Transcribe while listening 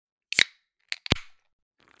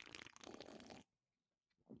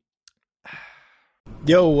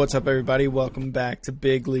Yo, what's up, everybody? Welcome back to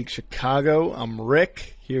Big League Chicago. I'm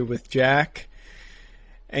Rick, here with Jack.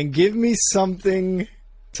 And give me something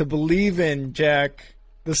to believe in, Jack.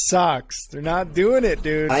 The Sox. They're not doing it,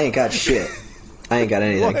 dude. I ain't got shit. I ain't got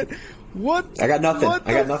anything. What? I got nothing. What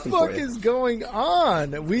I got nothing for you. What the fuck is going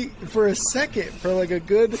on? For a second, for like a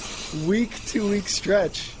good week, 2 week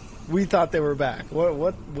stretch, we thought they were back.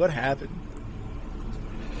 What happened?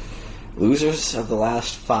 Losers of the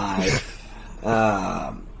last 5.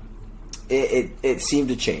 It seemed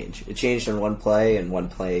to change. It changed in one play,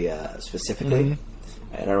 specifically.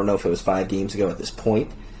 Mm-hmm. And I don't know if it was 5 games ago at this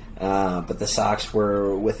point. But the Sox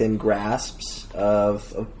were within grasps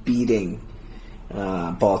of beating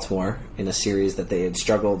Baltimore in a series that they had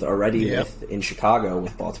struggled already with in Chicago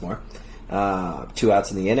with Baltimore. 2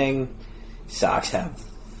 outs in the inning. Sox have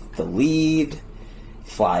the lead.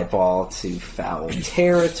 Fly ball to foul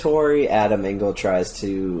territory. Adam Engel tries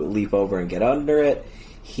to leap over and get under it.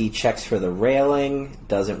 He checks for the railing.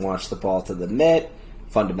 Doesn't watch the ball to the mitt.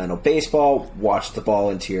 Fundamental baseball. Watch the ball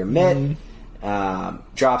into your mitt.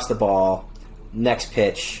 Drops the ball. Next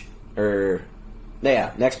pitch. Or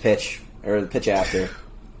the pitch after.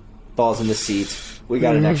 Ball's in the seats. We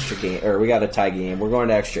got an extra game, or we got a tie game. We're going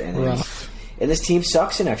to extra innings. Rough. And this team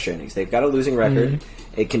sucks in extra innings. They've got a losing record.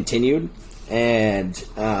 It continued. And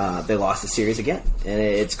they lost the series again. And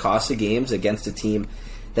it's cost the games against a team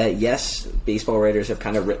that, yes, baseball writers have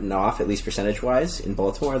kind of written off, at least percentage-wise, in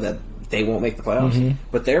Baltimore, that they won't make the playoffs.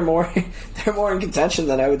 But they're more in contention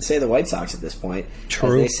than I would say the White Sox at this point.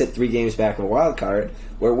 True. As they sit 3 games back of a wild card,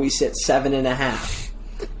 where we sit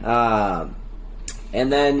 7.5.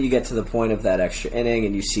 And then you get to the point of that extra inning,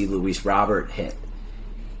 and you see Luis Robert hit.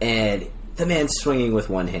 And the man's swinging with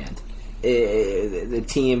one hand. The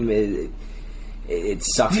team... It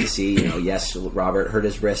sucks to see. Yes, Robert hurt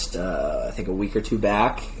his wrist, I think a week or 2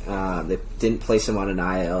 back. They didn't place him on an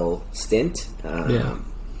IL stint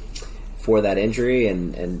for that injury,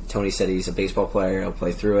 and Tony said he's a baseball player. He'll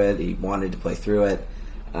play through it. He wanted to play through it.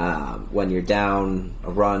 When you're down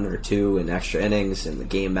a run or 2 in extra innings and the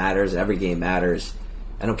game matters, every game matters,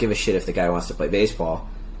 I don't give a shit if the guy wants to play baseball.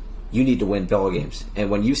 You need to win ball games. And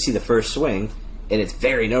when you see the first swing, and it's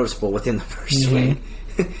very noticeable within the first swing,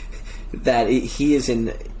 that he is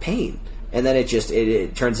in pain, and then it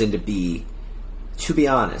turns into to be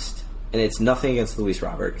honest, and it's nothing against Luis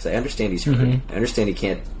Robert, because I understand he's hurt. I understand he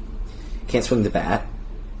can't swing the bat.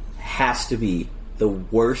 Has to be the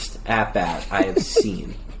worst at bat I have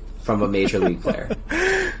seen from a major league player,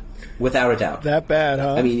 without a doubt. That bad,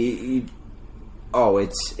 huh? I mean,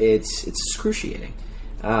 it's excruciating,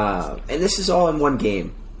 and this is all in one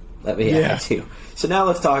game. Let me add to. So now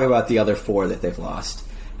let's talk about the other 4 that they've lost.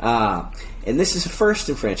 And this is a first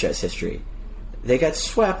in franchise history. They got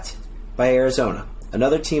swept by Arizona,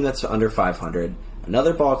 another team that's under 500,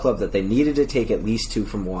 another ball club that they needed to take at least 2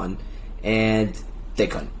 from 1, and they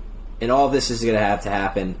couldn't. And all of this is going to have to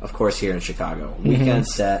happen, of course, here in Chicago. Weekend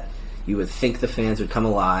set. You would think the fans would come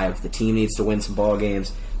alive. The team needs to win some ball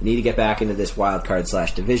games. They need to get back into this wild card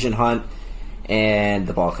 / division hunt, and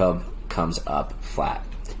the ball club comes up flat.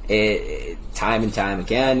 Time and time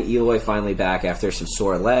again, Eloy finally back after some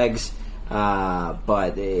sore legs,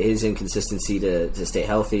 but his inconsistency to stay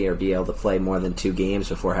healthy or be able to play more than 2 games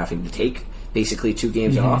before having to take basically 2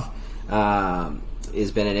 games off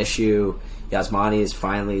has been an issue. Yasmani is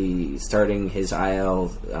finally starting his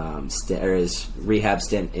IL or his rehab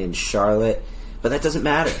stint in Charlotte, but that doesn't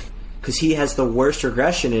matter because he has the worst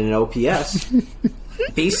regression in an OPS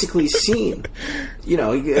basically seen. A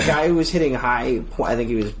guy who was hitting high, I think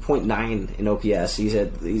he was 0.9 in OPS. He's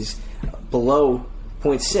below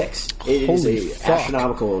 0.6. It is an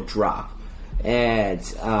astronomical drop. And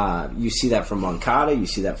you see that from Moncada. You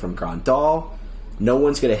see that from Grandal. No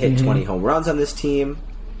one's going to hit 20 home runs on this team.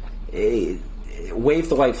 Wave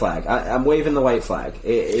the white flag. I'm waving the white flag.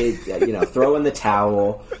 Throw in the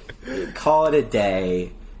towel. Call it a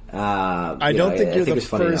day. I don't think you're the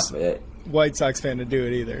first White Sox fan to do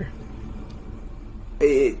it either.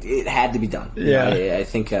 It had to be done. Yeah, I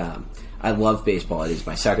think I love baseball. It is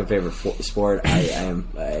my second favorite sport.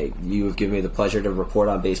 You have given me the pleasure to report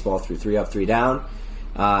on baseball through 3 Up, 3 Down,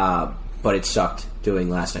 but it sucked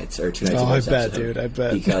doing last night's or 2 nights ago. I bet, dude. I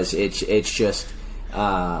bet because it's just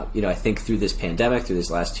I think through this pandemic, through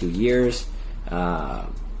this last 2 years.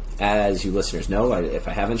 As you listeners know, if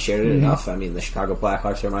I haven't shared it enough, I mean, the Chicago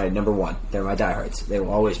Blackhawks are my number 1. They're my diehards. They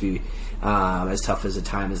will always be as tough as a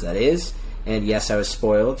time as that is. And yes, I was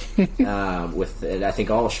spoiled with it. I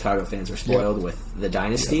think all Chicago fans were spoiled with the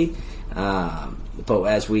dynasty. But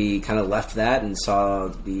as we kind of left that and saw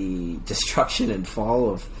the destruction and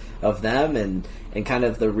fall of them and kind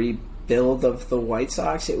of the build of the White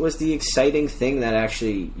Sox. It was the exciting thing that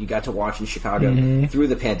actually you got to watch in Chicago through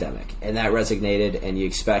the pandemic, and that resonated. And you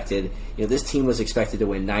expected, this team was expected to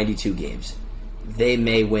win 92 games. They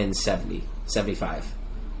may win 70, 75.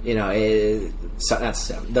 Not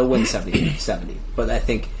 70. They'll win 70. But I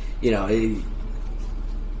think it's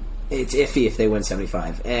iffy if they win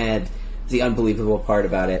 75. And the unbelievable part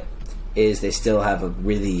about it is they still have a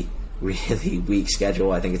really, really weak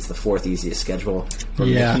schedule. I think it's the fourth easiest schedule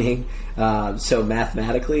remaining. So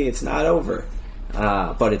mathematically, it's not over,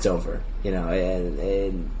 but it's over.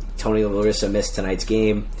 And Tony La Russa missed tonight's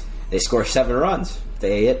game. They score 7 runs.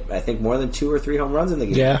 They hit, I think, more than 2 or 3 home runs in the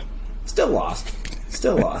game. Yeah, still lost.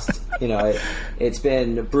 It's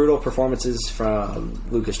been brutal performances from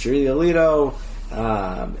Lucas Giolito.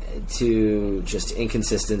 To just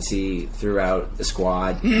inconsistency throughout the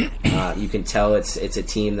squad. You can tell it's a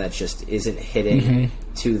team that just isn't hitting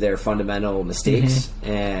to their fundamental mistakes,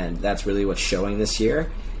 and that's really what's showing this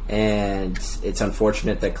year. And it's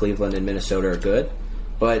unfortunate that Cleveland and Minnesota are good,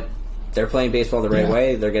 but they're playing baseball the right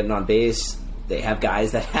way. They're getting on base. They have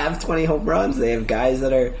guys that have 20 home runs. They have guys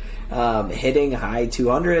that are hitting high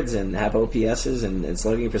 200s and have OPSs and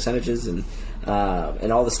slugging percentages and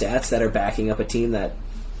all the stats that are backing up a team that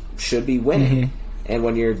should be winning. And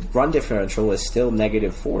when your run differential is still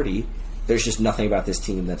negative 40, there's just nothing about this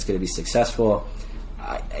team that's going to be successful.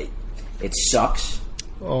 It sucks.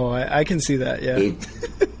 Oh, I can see that, yeah.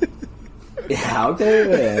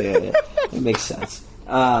 Okay. Yeah. It makes sense.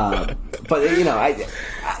 But,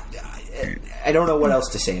 I don't know what else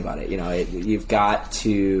to say about it. You've got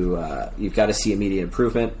to see immediate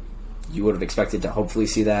improvement. You would have expected to hopefully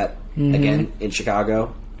see that again in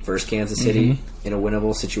Chicago versus Kansas City in a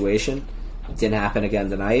winnable situation. Didn't happen again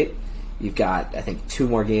tonight. You've got, I think, 2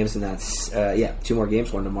 more games, and that's 2 more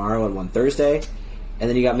games, one tomorrow and one Thursday, and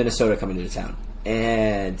then you got Minnesota coming into town,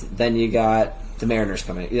 and then you got the Mariners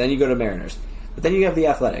coming. Then you go to Mariners, but then you have the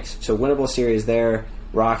Athletics. So winnable series there.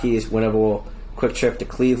 Rockies winnable. Quick trip to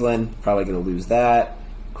Cleveland, probably going to lose that.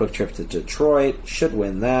 Quick trip to Detroit, should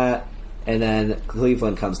win that. And then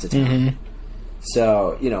Cleveland comes to town.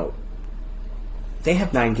 So, they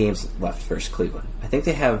have 9 games left versus Cleveland. I think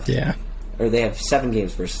they have... Yeah. Or they have 7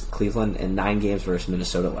 games versus Cleveland and 9 games versus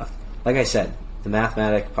Minnesota left. Like I said, the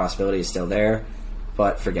mathematic possibility is still there,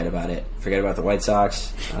 but forget about it. Forget about the White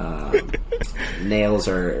Sox. Nails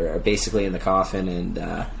are basically in the coffin, and...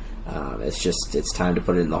 it's time to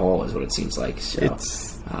put it in the hole is what it seems like. So,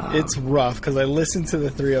 it's rough because I listened to the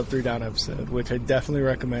 3 Up 3 Down episode, which I definitely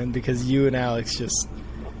recommend because you and Alex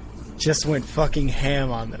just went fucking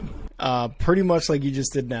ham on them, pretty much like you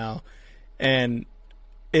just did now, and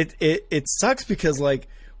it sucks because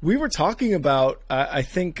we were talking about I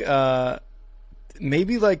think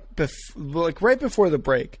maybe right before the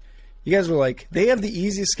break. You guys were like, they have the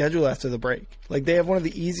easiest schedule after the break. They have one of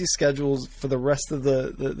the easiest schedules for the rest of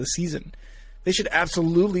the season. They should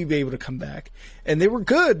absolutely be able to come back. And they were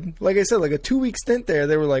good. Like I said, a 2-week stint there,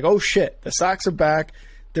 they were like, oh shit, the Sox are back.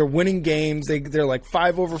 They're winning games. They're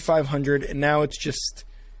 5 over 500. And now it's just,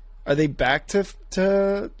 are they back to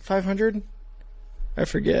 500? I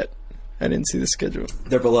forget. I didn't see the schedule.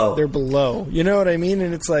 They're below. You know what I mean?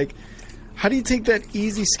 And it's how do you take that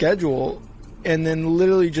easy schedule and then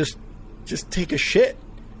literally just take a shit?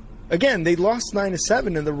 Again, they lost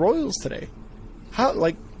 9-7 in the Royals today.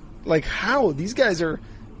 How how these guys are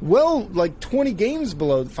 20 games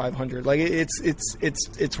below 500.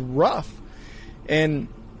 It's rough. And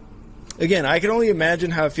again, I can only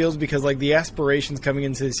imagine how it feels because the aspirations coming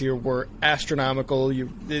into this year were astronomical.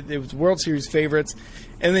 It was World Series favorites,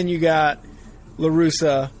 and then you got La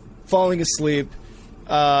Russa falling asleep,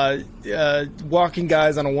 walking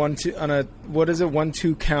guys on a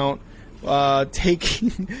 1-2 count,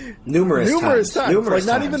 taking numerous times.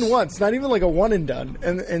 Not even once, not even a one and done,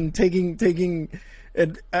 and taking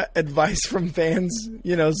advice from fans,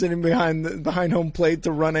 sitting behind home plate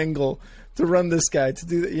to run angle, to run this guy, to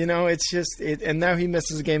do that. It's just and now he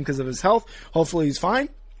misses a game because of his health. Hopefully he's fine.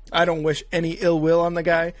 I don't wish any ill will on the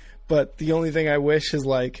guy, but the only thing I wish is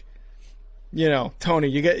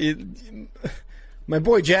Tony, my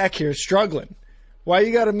boy Jack here is struggling. Why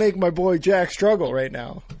you got to make my boy Jack struggle right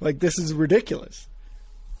now? This is ridiculous.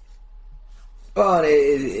 Well,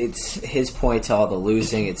 it's his point to all the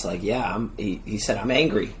losing. It's he said, I'm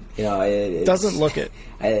angry. It doesn't look it.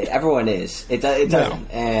 Everyone is. It doesn't. No.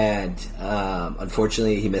 And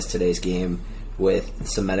unfortunately, he missed today's game with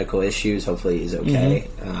some medical issues. Hopefully, he's okay.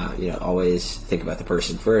 Always think about the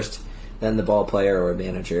person first, then the ball player or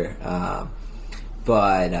manager.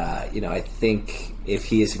 But I think if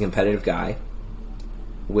he is a competitive guy,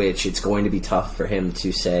 which it's going to be tough for him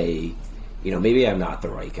to say maybe I'm not the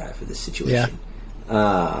right guy for this situation.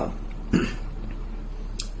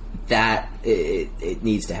 That it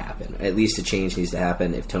needs to happen. At least a change needs to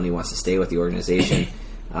happen. If Tony wants to stay with the organization,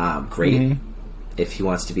 great. If he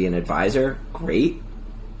wants to be an advisor, great.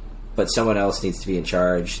 But someone else needs to be in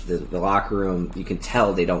charge. The locker room, you can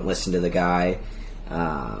tell they don't listen to the guy.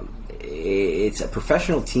 It's a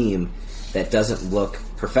professional team that doesn't look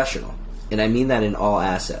professional. And I mean that in all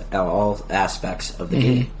aspects of the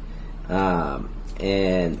game.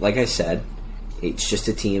 And like I said, it's just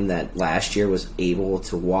a team that last year was able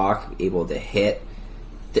to walk, able to hit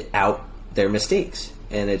out their mistakes.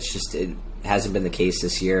 And it hasn't been the case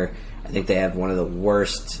this year. I think they have one of the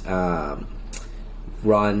worst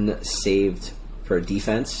run saved per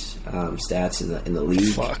defense stats in the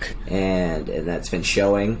league. Fuck. And that's been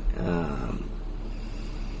showing.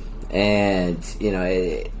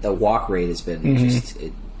 The walk rate has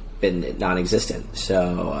been been non-existent.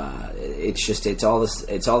 So it's all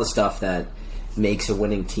the stuff that makes a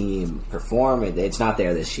winning team perform. It's not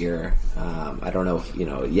there this year. I don't know if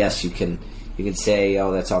yes, you can say,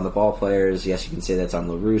 oh, that's on the ball players. Yes, you can say that's on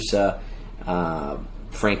La Russa.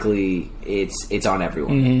 Frankly, it's on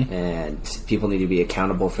everyone, and people need to be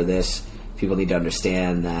accountable for this. People need to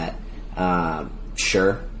understand that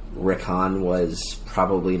sure, Rick Hahn was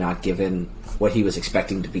probably not given what he was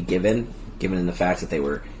expecting to be given in the fact that they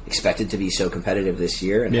were expected to be so competitive this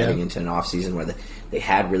year and heading into an off season where they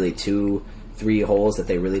had really 2-3 holes that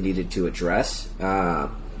they really needed to address. The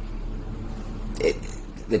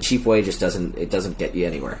cheap way just doesn't get you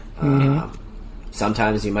anywhere.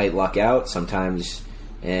 Sometimes you might luck out. Sometimes,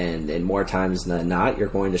 and more times than not, you're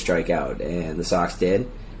going to strike out. And the Sox did.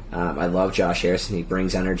 I love Josh Harrison. He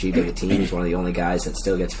brings energy to the team. He's one of the only guys that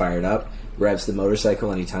still gets fired up, revs the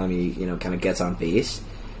motorcycle anytime he kind of gets on base.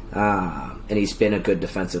 And he's been a good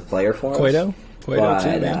defensive player for us. Cueto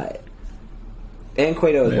too, man. And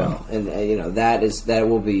Cueto as well. And that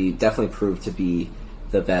will be definitely proved to be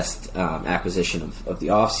the best acquisition of the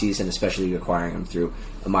offseason, especially acquiring him through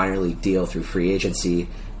a minor league deal through free agency.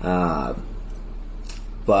 The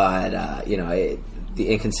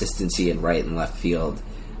inconsistency in right and left field,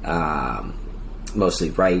 mostly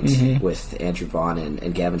right with Andrew Vaughn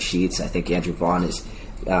and Gavin Sheets. I think Andrew Vaughn is,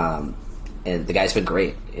 and the guy's been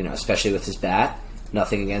great, especially with his bat.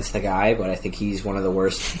 Nothing against the guy, but I think he's one of the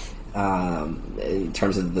worst in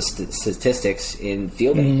terms of the statistics in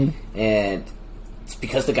fielding. And it's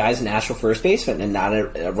because the guy's a natural first baseman and not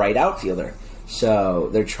a right outfielder. So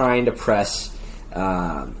they're trying to press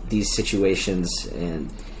these situations,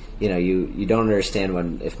 and you don't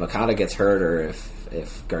understand if Makata gets hurt, or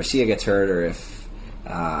if Garcia gets hurt, or if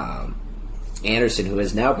Anderson, who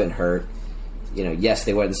has now been hurt. Yes,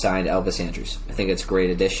 they went and signed Elvis Andrus. I think it's a great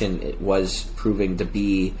addition. It was proving to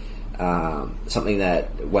be something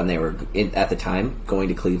that when they were at the time going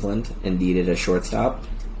to Cleveland and needed a shortstop,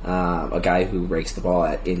 a guy who rakes the ball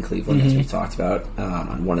in Cleveland, as we've talked about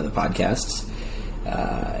on one of the podcasts.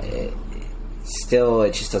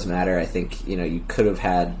 It just doesn't matter. I think you could have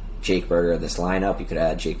had Jake Berger in this lineup. You could have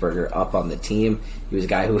had Jake Berger up on the team. He was a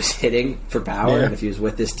guy who was hitting for power, and if he was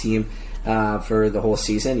with this team for the whole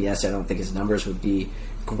season, yes, I don't think his numbers would be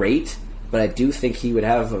great, but I do think he would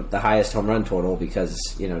have the highest home run total because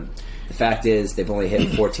the fact is they've only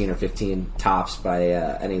hit 14 or 15 tops by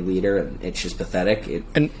any leader, and it's just pathetic.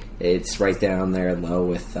 It's right down there low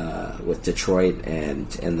with Detroit and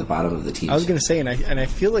the bottom of the team. I was going to say, and I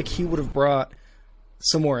feel like he would have brought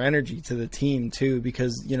some more energy to the team too,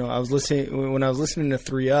 because when I was listening to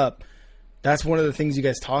 3 Up, that's one of the things you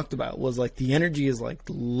guys talked about was like the energy is like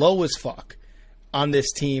low as fuck on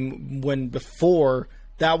this team, when before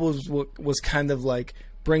that was what was kind of like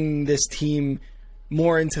bringing this team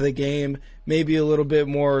more into the game, maybe a little bit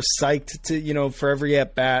more psyched to, for every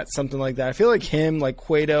at bat, something like that. I feel like him, like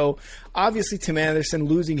Cueto, obviously Tim Anderson,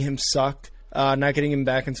 losing him sucked. Not getting him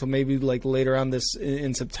back until maybe like later on this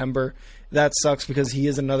in September. That sucks because he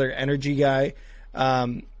is another energy guy.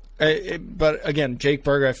 But again, Jake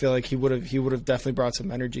Berger, I feel like he would have definitely brought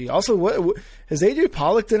some energy. Also, what has AJ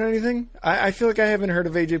Pollock done anything? I feel like I haven't heard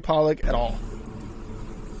of AJ Pollock at all.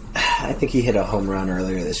 I think he hit a home run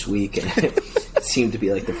earlier this week, and it seemed to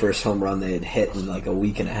be like the first home run they had hit in like a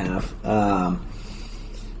week and a half.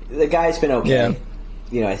 The guy's been okay.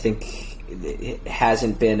 Yeah. I think it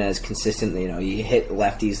hasn't been as consistent. He hit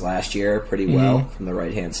lefties last year pretty well from the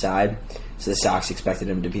right-hand side. So the Sox expected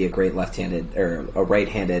him to be a great left-handed or a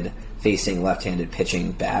right-handed facing left-handed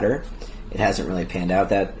pitching batter. It hasn't really panned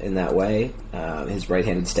out in that way. His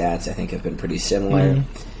right-handed stats, I think, have been pretty similar.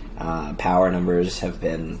 Power numbers have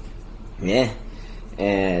been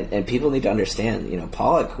and people need to understand,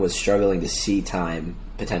 Pollock was struggling to see time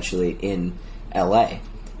potentially in LA.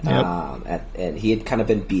 Yep. And he had kind of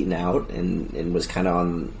been beaten out and was kind of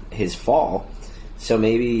on his fall. So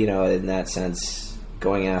maybe, in that sense,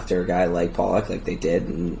 going after a guy like Pollock, like they did,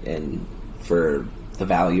 and for the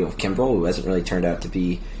value of Kimbrel, who hasn't really turned out to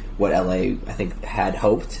be what LA, I think, had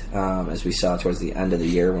hoped, as we saw towards the end of the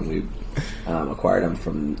year when we acquired him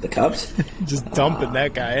from the Cubs. Just dumping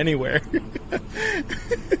that guy anywhere.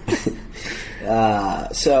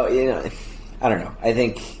 So, I don't know. I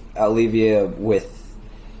think I'll leave you with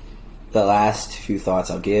the last few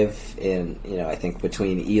thoughts I'll give. I think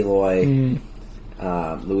between Eloy,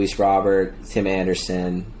 Luis Robert, Tim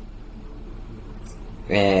Anderson,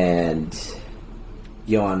 and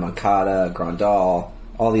Yohan Moncada, Grandal,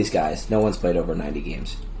 all these guys, no one's played over 90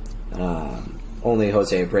 games. Only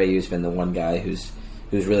Jose Abreu's been the one guy who's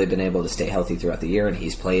really been able to stay healthy throughout the year, and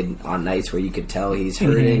he's played on nights where you could tell he's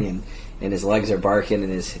hurting and his legs are barking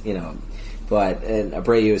and and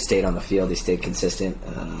Abreu has stayed on the field, he stayed consistent.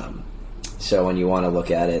 So when you want to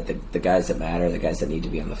look at it, the guys that matter, the guys that need to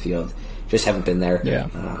be on the field, just haven't been there. Yeah.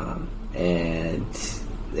 And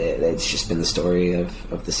it's just been the story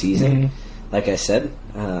of the season. Like I said,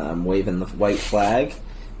 I'm waving the white flag.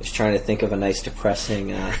 Just trying to think of a nice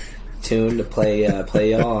depressing tune to play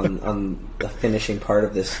y'all on the finishing part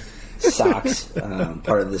of this Sox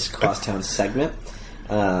part of this crosstown segment.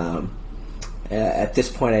 At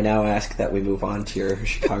this point, I now ask that we move on to your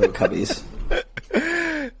Chicago Cubbies.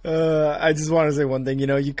 I just want to say one thing.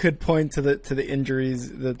 You could point to the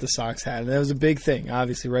injuries that the Sox had, and that was a big thing,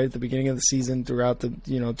 obviously, right at the beginning of the season, throughout the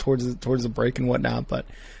towards the break and whatnot. But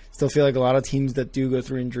still feel like a lot of teams that do go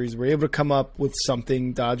through injuries were able to come up with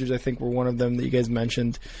something. Dodgers, I think, were one of them that you guys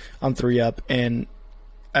mentioned on 3-Up, and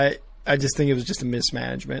I just think it was just a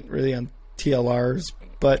mismanagement, really, on TLRs.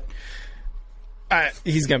 But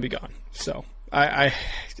he's gonna be gone, so I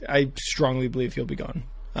strongly believe he'll be gone.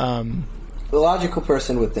 The logical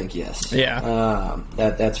person would think yes. Yeah.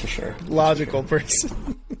 That's for sure. Logical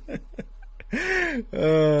person.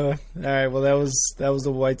 All right. Well, that was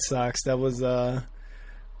the White Sox. That was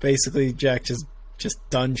basically Jack just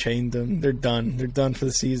done chained them. They're done. They're done for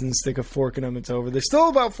the season. Stick a fork in them. It's over. There's still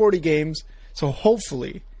about 40 games, so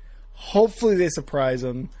hopefully they surprise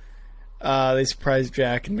them. They surprise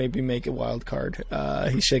Jack and maybe make a wild card.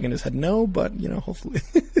 He's shaking his head no, but hopefully.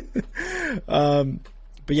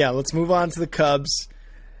 But yeah, let's move on to the Cubs.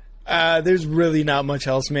 There's really not much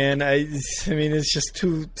else, man. I mean, it's just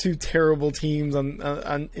two terrible teams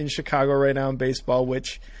in Chicago right now in baseball,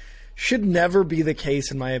 which should never be the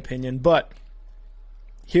case in my opinion. But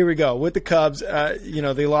here we go with the Cubs.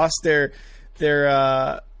 They lost their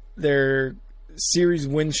series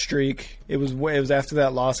win streak. It was after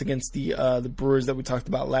that loss against the Brewers that we talked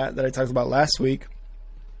about that I talked about last week.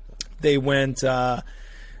 They went.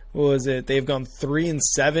 What was it? They've gone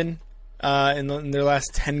 3-7 in their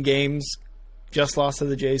last 10 games. Just lost to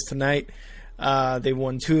the Jays tonight. They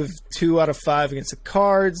won 2 out of 5 against the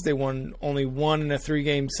Cards. They won only 1 in a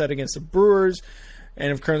 3-game set against the Brewers, and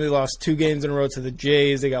have currently lost 2 games in a row to the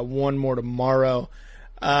Jays. They got 1 more tomorrow.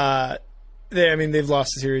 They've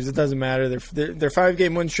lost the series. It doesn't matter. Their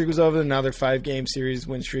 5-game win streak was over, and now their 5-game series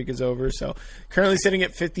win streak is over. So currently sitting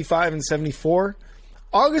at 55-74.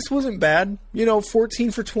 August wasn't bad.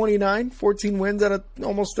 14 for 29, 14 wins out of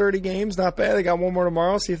almost 30 games. Not bad. They got 1 more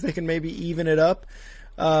tomorrow. See if they can maybe even it up.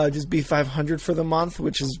 Just be 500 for the month,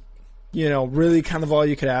 which is, really kind of all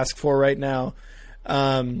you could ask for right now.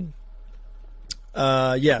 3-7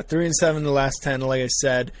 the last 10, like I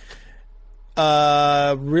said.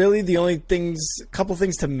 Really, the only couple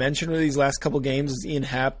things to mention really these last couple games is Ian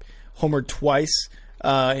Happ homered twice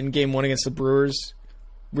in Game 1 against the Brewers.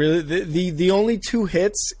 Really, the only 2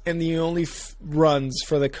 hits and the only runs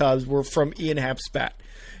for the Cubs were from Ian Happ's bat.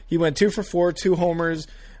 He went 2 for 4, 2 homers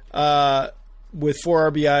with 4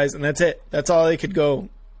 RBIs, and that's it. That's all they could go.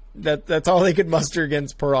 That's all they could muster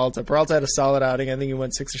against Peralta. Peralta had a solid outing. I think he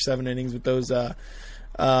went 6 or 7 innings with those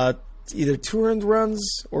either 2 earned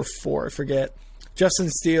runs or 4. I forget. Justin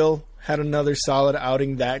Steele had another solid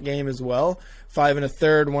outing that game as well. 5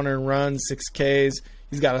 1/3, 1 earned run, 6 Ks.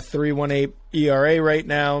 He's got a 3.18 ERA right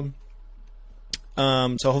now.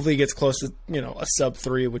 So hopefully he gets close to a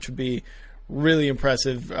sub-3, which would be really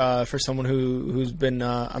impressive for someone who's been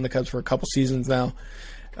on the Cubs for a couple seasons now.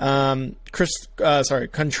 Contreras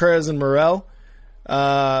and Morel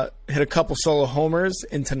hit a couple solo homers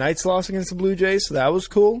in tonight's loss against the Blue Jays, so that was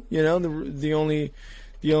cool. The only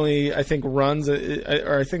I think runs,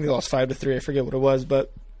 or I think they lost 5-3. I forget what it was,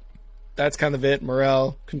 but that's kind of it.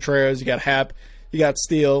 Morel, Contreras, you got Happ. You got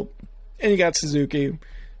Steele, and you got Suzuki.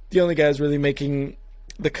 The only guys really making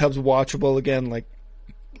the Cubs watchable again, like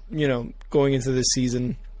going into this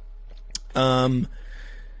season.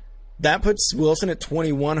 That puts Wilson at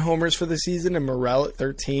 21 homers for the season and Morel at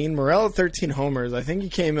 13. Morel at 13 homers. I think he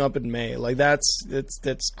came up in May. Like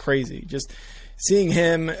that's crazy. Just seeing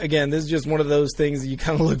him again. This is just one of those things that you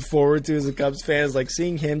kind of look forward to as a Cubs fan. Like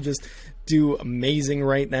seeing him just do amazing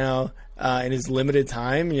right now in his limited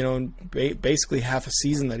time. Basically half a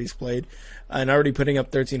season that he's played, and already putting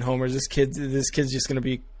up 13 homers. This kid's just going to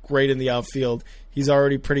be great in the outfield. He's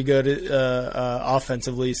already pretty good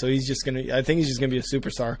offensively, so I think he's just going to be a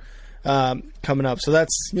superstar coming up. So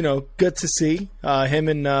that's good to see him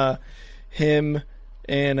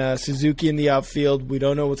and Suzuki in the outfield. We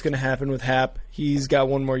don't know what's going to happen with Happ. He's got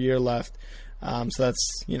one more year left. So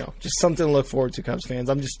that's just something to look forward to, Cubs fans.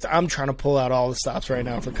 I'm trying to pull out all the stops right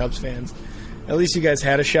now for Cubs fans. At least you guys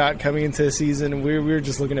had a shot coming into the season, and we were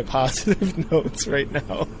just looking at positive notes right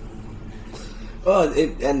now. Well,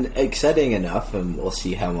 and exciting enough, and we'll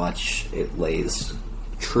see how much it lays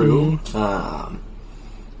true.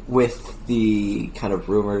 With the kind of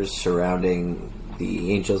rumors surrounding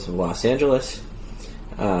the Angels of Los Angeles,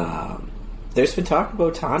 there's been talk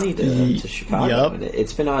about Ohtani to Chicago. Yep. And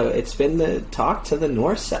it's been the talk to the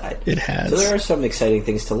north side. It has. So there are some exciting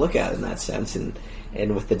things to look at in that sense, and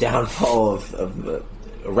with the downfall of a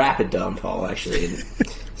rapid downfall, actually, and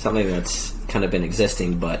something that's kind of been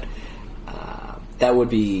existing, but that would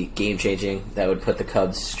be game changing. That would put the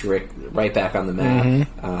Cubs right back on the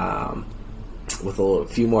map. With a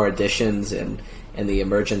few more additions and the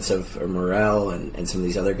emergence of Morel and some of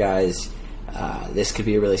these other guys, this could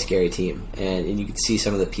be a really scary team. And you can see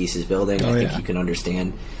some of the pieces building. I think you can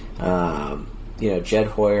understand. Jed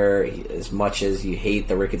Hoyer, as much as you hate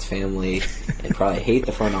the Ricketts family and probably hate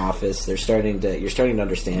the front office, you're starting to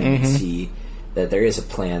understand and see that there is a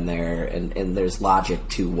plan there, and there's logic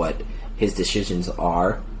to what his decisions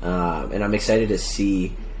are. And I'm excited to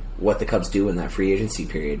see what the Cubs do in that free agency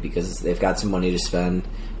period, because they've got some money to spend.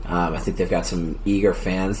 I think they've got some eager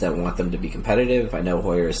fans that want them to be competitive. I know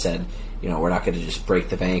Hoyer has said, we're not going to just break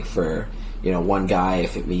the bank for, one guy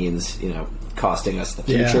if it means, costing us the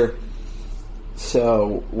future. Yeah.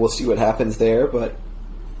 So we'll see what happens there, but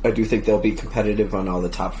I do think they'll be competitive on all the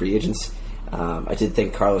top free agents. I did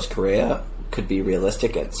think Carlos Correa could be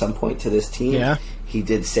realistic at some point to this team. Yeah. He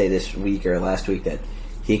did say this week or last week that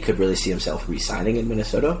he could really see himself re-signing in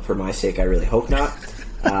Minnesota. For my sake, I really hope not.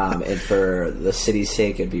 And for the city's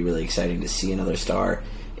sake, it'd be really exciting to see another star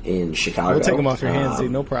in Chicago. We'll take him off your hands,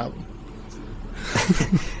 dude. No problem.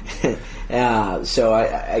 So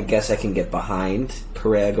I guess I can get behind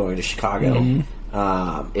Correa going to Chicago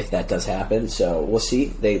if that does happen. So we'll see.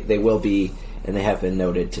 They will be, and they have been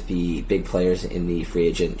noted to be big players in the free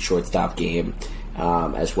agent shortstop game.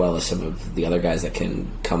 As well as some of the other guys that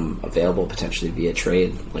can come available potentially via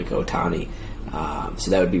trade, like Ohtani.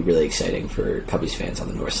 So that would be really exciting for Cubbies fans on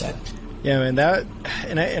the north side. Yeah, man.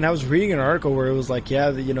 And I was reading an article where it was like,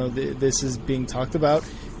 this is being talked about.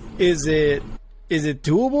 Is it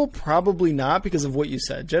doable? Probably not, because of what you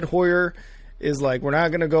said. Jed Hoyer is like, we're not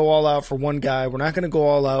going to go all out for one guy. We're not going to go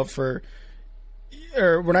all out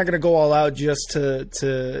we're not going to go all out just to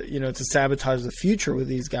sabotage the future with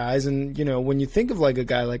these guys. And, when you think of like a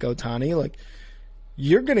guy like Ohtani, like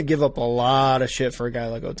you're going to give up a lot of shit for a guy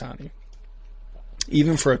like Ohtani,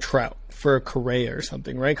 even for a Trout, for a Correa or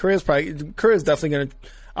something, right? Correa's definitely going to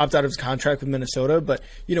opt out of his contract with Minnesota. But,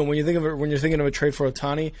 when you're thinking of a trade for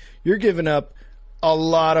Ohtani, you're giving up a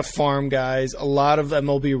lot of farm guys, a lot of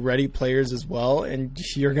MLB ready players as well, and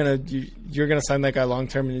you're gonna sign that guy long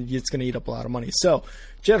term, and it's gonna eat up a lot of money. So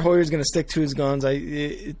Jed Hoyer is gonna stick to his guns.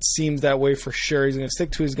 It seems that way for sure. He's gonna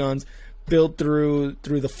stick to his guns, build through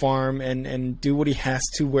the farm, and do what he has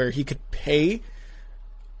to, where he could pay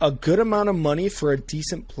a good amount of money for a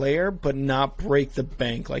decent player, but not break the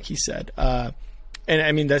bank, like he said. And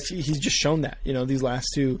I mean he's just shown that these last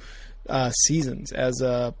two seasons as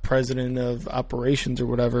a president of operations or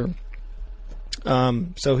whatever.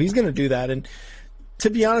 So he's going to do that. And to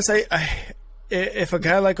be honest, if a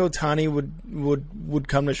guy like Ohtani would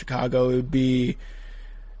come to Chicago, it would be,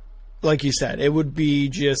 like you said, it would be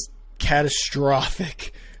just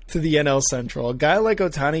catastrophic to the NL Central. A guy like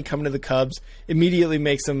Ohtani coming to the Cubs immediately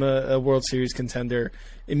makes them a World Series contender,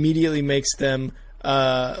 immediately makes them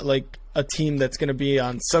like a team that's going to be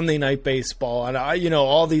on Sunday Night Baseball and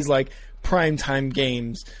all these like primetime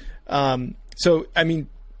games. So I mean,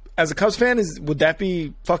 as a Cubs fan, would that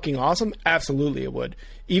be fucking awesome? Absolutely, it would.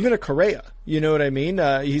 Even a Correa, you know what I mean?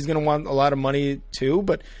 He's going to want a lot of money too,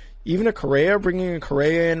 but even a Correa, bringing a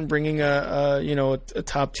Correa in, bringing a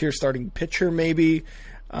top tier starting pitcher maybe.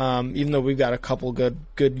 Even though we've got a couple good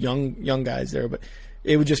young guys there, but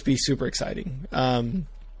it would just be super exciting.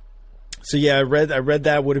 So yeah, I read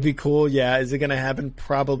that. Would it be cool? Yeah. Is it going to happen?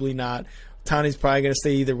 Probably not. Ohtani's probably going to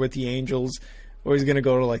stay either with the Angels or he's going to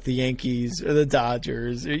go to like the Yankees or the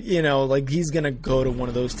Dodgers. Or, you know, like he's going to go to one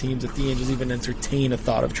of those teams if the Angels even entertain a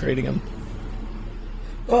thought of trading him.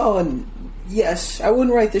 Well, and yes, I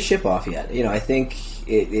wouldn't write the ship off yet. You know, I think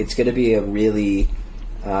it's going to be a really,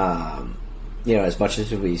 you know, as much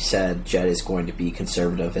as we said Jed is going to be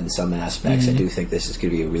conservative in some aspects, I do think this is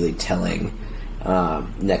going to be a really telling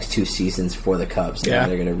next 2 seasons for the Cubs. Yeah.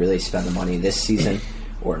 They're going to really spend the money this season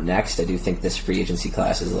or next. I do think this free agency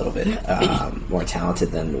class is a little bit more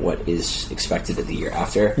talented than what is expected of the year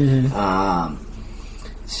after.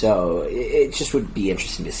 So it just would be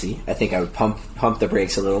interesting to see. I think I would pump the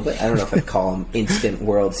brakes a little bit. I don't know if I'd call them instant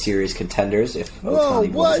World Series contenders if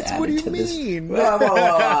Ohtani was added what do you to this. mean?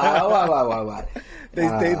 Whoa.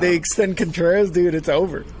 They extend Contreras, dude. It's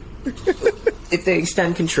over. If they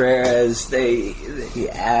extend Contreras, they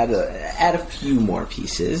add a few more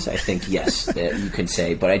pieces. I think yes, that you can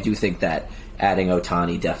say, but I do think that adding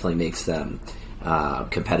Ohtani definitely makes them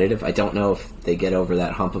competitive. I don't know if they get over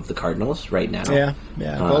that hump of the Cardinals right now. Yeah.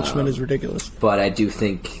 Welchman is ridiculous, but I do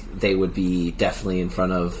think they would be definitely in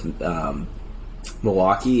front of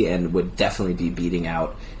Milwaukee and would definitely be beating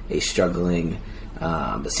out a struggling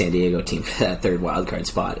San Diego team for that third wildcard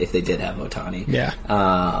spot if they did have Ohtani. Yeah.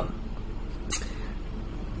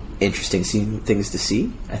 Interesting things to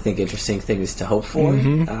see. I think interesting things to hope for.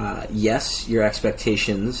 Yes, your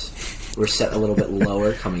expectations were set a little bit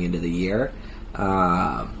lower coming into the year,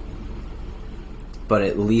 but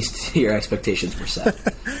at least your expectations were set.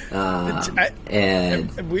 I've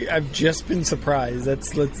just been surprised.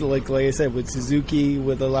 That's like I said, with Suzuki,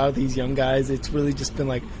 with a lot of these young guys, it's really just been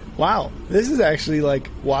like, wow, this is actually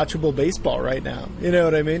like watchable baseball right now. You know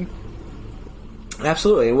what I mean?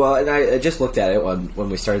 Absolutely. Well, and I just looked at it when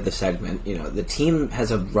we started the segment. You know, the team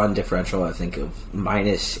has a run differential, I think, of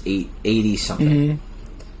minus 880 something.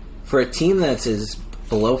 For a team that's as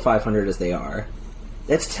below 500 as they are,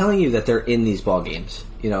 that's telling you that they're in these ball games.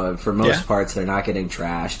 You know, for most parts, they're not getting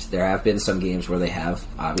trashed. There have been some games where they have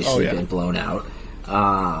obviously been blown out.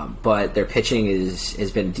 But their pitching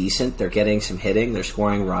has been decent. They're getting some hitting. They're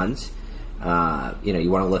scoring runs. You know,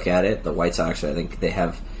 you want to look at it. The White Sox, I think they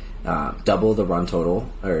have double the run total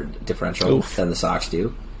or differential than the Sox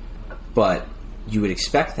do. But you would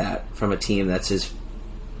expect that from a team that's as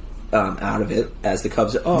out of it as the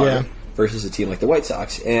Cubs are versus a team like the White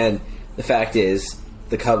Sox. And the fact is,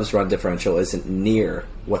 the Cubs' run differential isn't near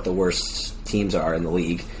what the worst teams are in the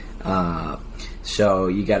league. So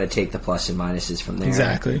you got to take the plus and minuses from there.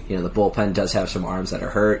 Exactly. You know, the bullpen does have some arms that are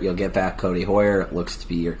hurt. You'll get back Cody Hoyer. It looks to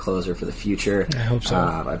be your closer for the future. I hope so.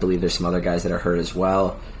 I believe there's some other guys that are hurt as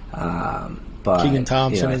well. But Keegan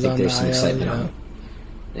Thompson I is think on there's some excitement IL,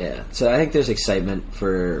 Yeah, so I think there's excitement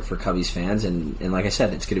for Cubbies fans, and like I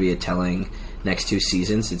said, it's going to be a telling next 2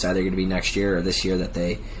 seasons. It's either going to be next year or this year that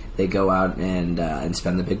they go out and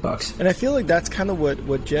spend the big bucks. And I feel like that's kind of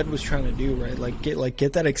what Jed was trying to do, right?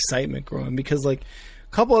 Get that excitement growing, because like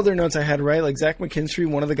a couple other notes I had, right? Like Zach McKinstry,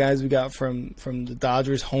 one of the guys we got from the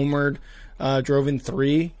Dodgers, homered, drove in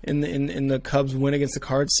 3 in the Cubs win against the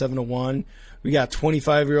Cards, 7-1. We got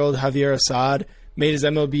 25-year-old Javier Assad, made his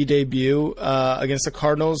MLB debut against the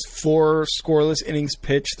Cardinals, 4 scoreless innings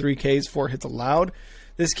pitched, 3 Ks, 4 hits allowed.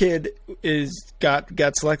 This kid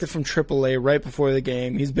got selected from AAA right before the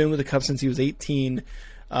game. He's been with the Cubs since he was 18,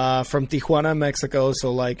 from Tijuana, Mexico.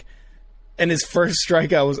 So like, and his first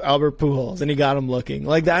strikeout was Albert Pujols, and he got him looking.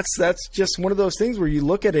 Like that's just one of those things where you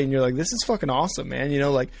look at it and you're like, this is fucking awesome, man. You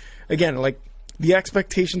know, like again, like the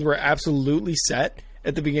expectations were absolutely set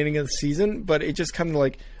at the beginning of the season, but it just kind of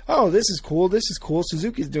like, oh, this is cool.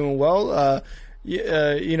 Suzuki's doing well.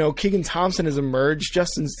 You know, Keegan Thompson has emerged.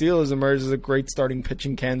 Justin Steele has emerged as a great starting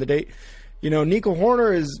pitching candidate. You know, Nico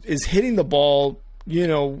Horner is hitting the ball, you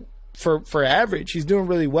know, for average. He's doing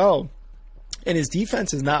really well, and his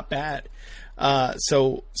defense is not bad.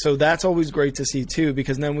 So that's always great to see too,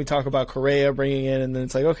 because then we talk about Correa bringing in, and then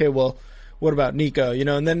it's like, okay, well, what about Nico? You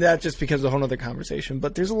know, and then that just becomes a whole other conversation.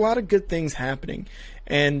 But there's a lot of good things happening,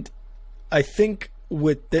 and I think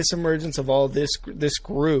with this emergence of all this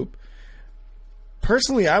group,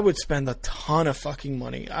 personally, I would spend a ton of fucking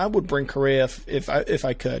money. I would bring Correa if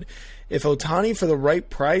I could. If Ohtani for the right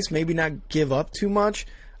price, maybe not give up too much,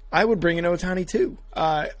 I would bring in Ohtani too.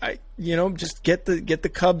 Just get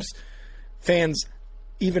the Cubs fans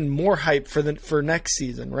even more hyped for next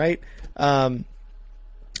season, right?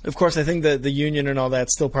 Of course, I think the union and all that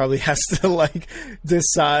still probably has to like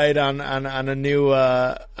decide on a new.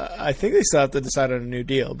 I think they still have to decide on a new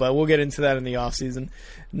deal, but we'll get into that in the offseason.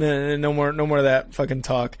 No more of that fucking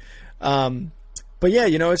talk. But yeah,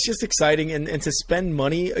 it's just exciting, and to spend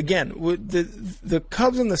money again. The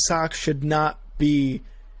Cubs and the Sox should not be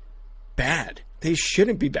bad. They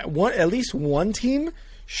shouldn't be bad. At least one team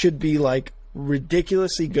should be like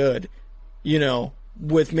ridiculously good,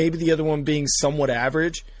 with maybe the other one being somewhat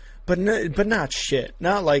average, but not shit.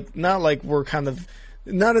 Not like we're kind of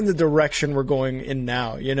not in the direction we're going in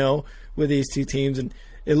now, with these two teams. And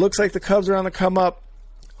it looks like the Cubs are on the come up.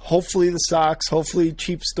 Hopefully the Sox, hopefully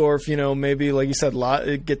Cheap Storf, maybe like you said,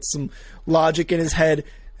 get some logic in his head.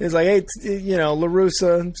 It's like, hey, La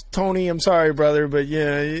Russa, Tony, I'm sorry, brother, but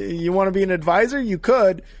you want to be an advisor? You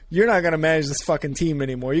could. You're not going to manage this fucking team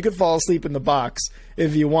anymore. You could fall asleep in the box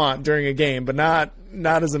if you want during a game, but not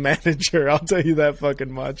as a manager. I'll tell you that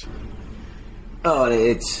fucking much. Oh,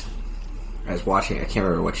 I was watching, I can't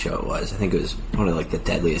remember what show it was. I think it was one of like the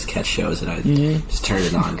Deadliest Catch shows, and I just turned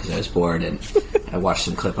it on because I was bored, and I watched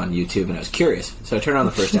some clip on YouTube, and I was curious. So I turned on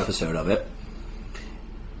the first episode of it.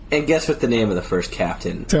 And guess what the name of the first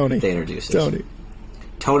captain they introduced is?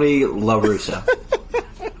 Tony La Russa.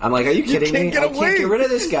 I'm like, are you kidding me? I can't get rid of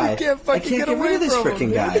this guy. I can't get rid of this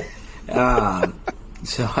freaking guy.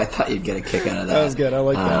 So I thought you'd get a kick out of that. That was good. I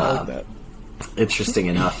like that. Interesting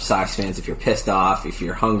enough, Sox fans, if you're pissed off, if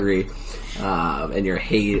you're hungry, and your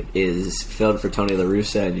hate is filled for Tony La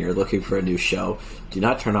Russa and you're looking for a new show, do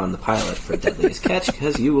not turn on the pilot for Deadliest Catch,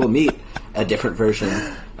 because you will meet a different version,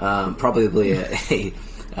 probably a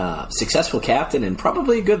successful captain and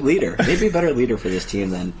probably a good leader, maybe a better leader for this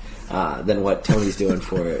team than what Tony's doing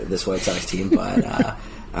for this White Sox team. But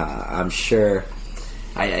I'm sure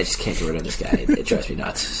I just can't get rid of this guy. It drives me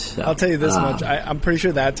nuts. So, I'll tell you this much: I'm pretty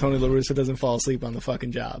sure that Tony La Russa doesn't fall asleep on the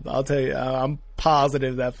fucking job. I'll tell you, I'm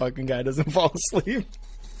positive that fucking guy doesn't fall asleep.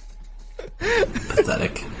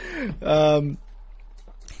 Pathetic.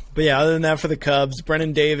 But yeah, other than that, for the Cubs,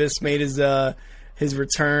 Brennan Davis made his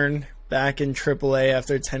return back in AAA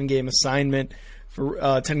after a 10-game assignment for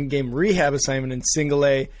 10-game rehab assignment in Single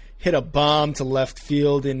A. Hit a bomb to left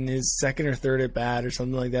field in his second or third at bat or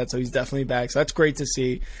something like that. So he's definitely back. So that's great to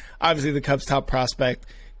see. Obviously, the Cubs' top prospect.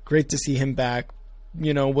 Great to see him back.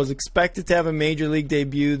 Was expected to have a major league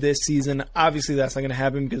debut this season. Obviously, that's not going to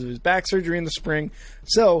happen because of his back surgery in the spring.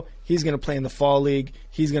 So he's going to play in the fall league.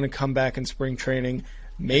 He's going to come back in spring training.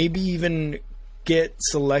 Maybe even get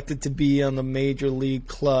selected to be on the major league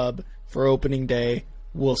club for opening day.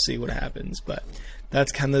 We'll see what happens, but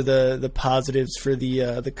that's kind of the positives for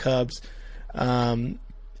the Cubs. And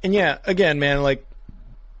yeah, again, man, like,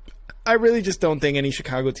 I really just don't think any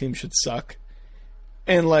Chicago team should suck.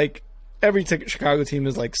 And like, every Chicago team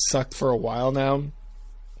has like sucked for a while now.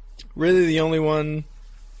 Really, the only one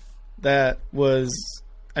that was,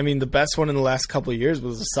 the best one in the last couple of years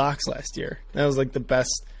was the Sox last year. That was like the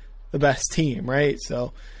best team, right?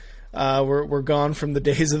 So we're gone from the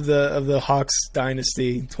days of the Hawks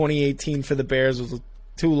dynasty. 2018 for the Bears was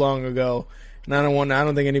too long ago, and I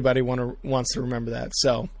don't think anybody wants to remember that.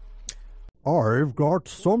 So I've got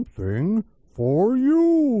something for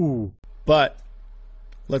you. But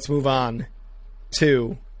let's move on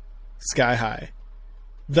to Sky High,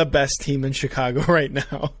 the best team in Chicago right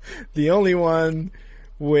now, the only one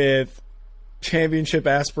with championship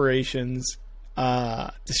aspirations.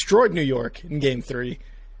 Destroyed New York in Game 3.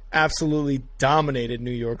 Absolutely dominated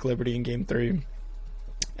New York Liberty in Game 3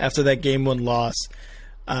 after that Game 1 loss.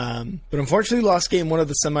 But unfortunately lost Game 1 of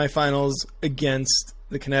the semifinals against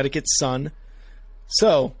the Connecticut Sun.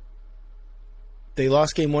 So they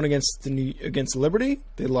lost Game 1 against Liberty.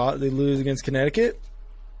 They lose against Connecticut.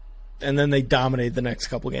 And then they dominate the next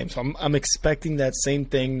couple games. So I'm expecting that same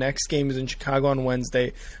thing. Next game is in Chicago on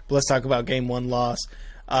Wednesday. But let's talk about Game 1 loss.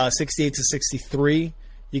 68-63.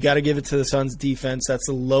 You got to give it to the Suns' defense. That's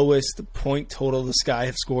the lowest point total the Sky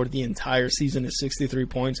have scored the entire season is 63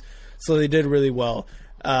 points. So they did really well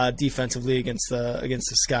defensively against the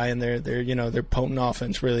Sky and their potent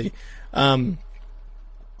offense, really.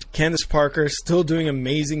 Candace Parker still doing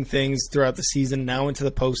amazing things throughout the season, now into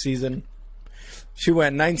the postseason. She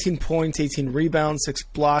went 19 points, 18 rebounds, 6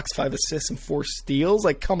 blocks, 5 assists, and 4 steals.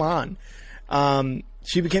 Like, come on.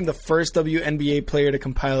 She became the first WNBA player to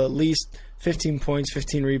compile at least 15 points,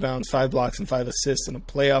 15 rebounds, 5 blocks, and 5 assists in a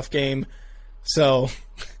playoff game. So,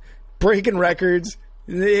 breaking records.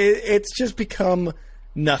 It's just become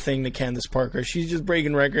nothing to Candace Parker. She's just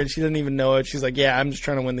breaking records. She doesn't even know it. She's like, yeah, I'm just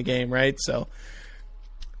trying to win the game, right? So,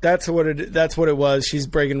 that's what it was. She's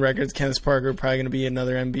breaking records. Candace Parker probably going to be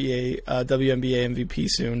another WNBA MVP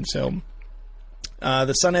soon. So,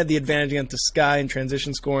 the Sun had the advantage against the Sky in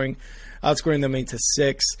transition scoring, outscoring them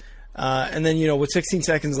 8-6. And then, with 16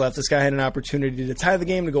 seconds left, the Sky had an opportunity to tie the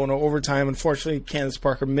game to go into overtime. Unfortunately, Candace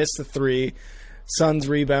Parker missed the 3. Suns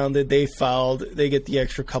rebounded. They fouled. They get the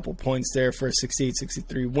extra couple points there for a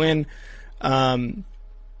 68-63 win.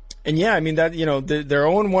 And yeah, I mean, that, you know, they're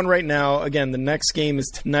 0-1 right now. Again, the next game is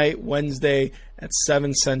tonight, Wednesday at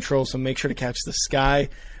 7 Central, so make sure to catch the Sky.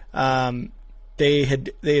 They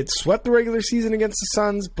had swept the regular season against the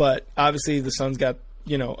Suns, but obviously the Suns got,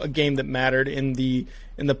 you know, a game that mattered in the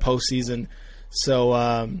postseason. So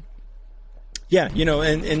yeah, you know,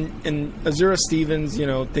 and Azura Stevens, you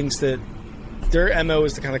know, thinks that their MO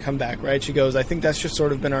is to kind of come back, right? She goes, I think that's just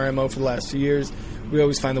sort of been our MO for the last 2 years. We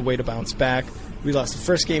always find a way to bounce back. We lost the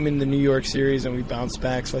first game in the New York series and we bounced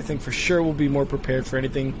back. So I think for sure we'll be more prepared for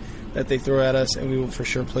anything that they throw at us, and we will for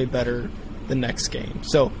sure play better the next game.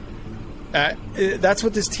 So that's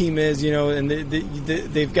what this team is, you know, and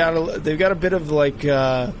they've got a bit of like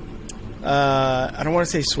I don't want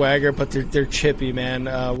to say swagger, but they're chippy, man.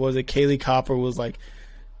 Was it Kaylee Copper was like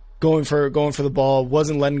going for the ball,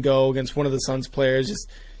 wasn't letting go against one of the Suns players.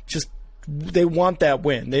 Just they want that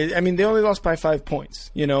win. They only lost by 5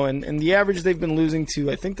 points, you know, and the average they've been losing to,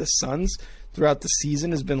 I think the Suns throughout the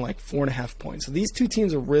season has been like 4.5 points. So these two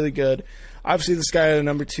teams are really good. Obviously, the Sky had a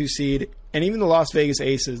number 2 seed, and even the Las Vegas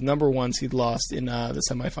Aces, number 1 seed, lost in the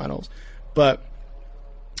semifinals. But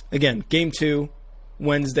again, game 2,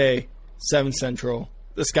 Wednesday, 7 Central.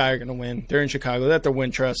 The Sky are going to win. They're in Chicago. They're at their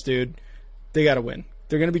win trust, dude. They got to win.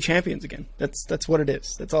 They're going to be champions again. That's what it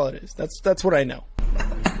is. That's all it is. That's what I know.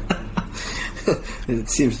 It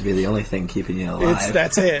seems to be the only thing keeping you alive.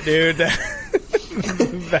 That's it, dude.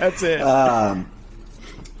 That's it.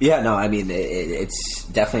 Yeah, no, I mean, it's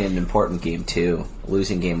definitely an important game, too.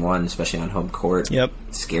 Losing game 1, especially on home court. Yep.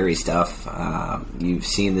 Scary stuff. You've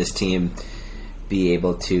seen this team be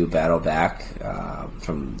able to battle back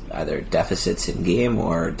from either deficits in game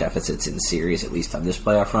or deficits in series, at least on this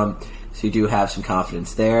playoff run. So you do have some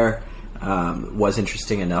confidence there. Was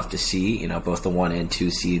interesting enough to see, you know, both the 1 and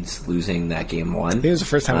 2 seeds losing that game 1. I think it was the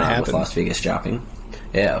first time it happened. With Las Vegas dropping.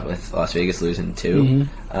 Yeah, with Las Vegas losing 2.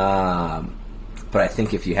 Mm-hmm. But I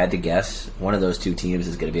think if you had to guess, one of those 2 teams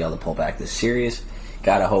is going to be able to pull back this series.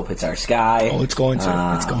 Gotta hope it's our Sky. Oh, it's going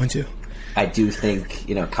to. It's going to. I do think,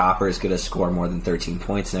 you know, Copper is going to score more than 13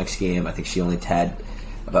 points next game. I think she only had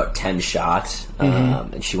about 10 shots,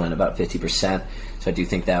 and she went about 50%. So I do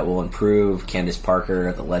think that will improve. Candace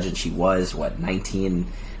Parker, the legend she was, 19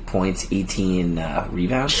 points, 18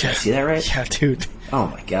 rebounds? Did I see that right? Yeah, dude. Oh,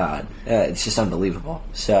 my God. It's just unbelievable.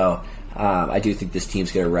 So I do think this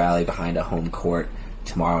team's going to rally behind a home court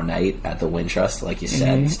tomorrow night at the Wintrust, like you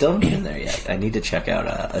said. Still haven't been there yet. I need to check out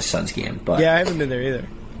a Suns game. But yeah, I haven't been there either.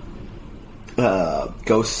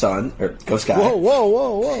 Go Sun, or Go Sky.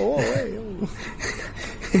 Whoa, hey.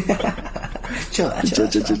 Chill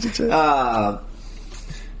out.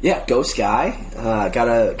 Yeah, go Sky.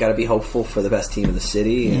 Gotta be hopeful for the best team in the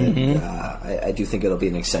city, and I do think it'll be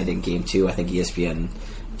an exciting game too. I think ESPN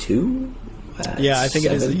 2. Yeah, I think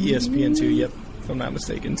 7? It is ESPN 2. Yep, if I'm not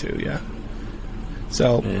mistaken, too. Yeah.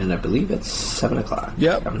 So. And I believe it's 7 o'clock.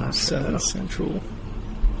 Yep. I'm not 7 Central.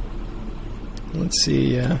 Let's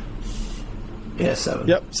see. Yeah, 7.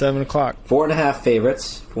 Yep, 7 o'clock. 4.5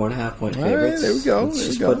 favorites. 4.5 point favorites. All right, there we go.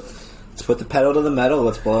 Let's put the pedal to the metal.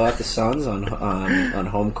 Let's blow out the Suns on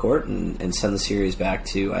home court and send the series back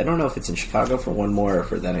to, I don't know if it's in Chicago for one more or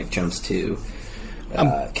for then it jumps to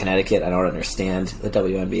Connecticut. I don't understand the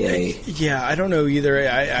WNBA. Yeah, I don't know either.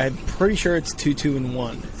 I'm pretty sure it's 2, 2, and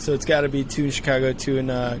 1. So it's got to be 2 in Chicago, 2 in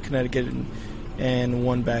Connecticut, and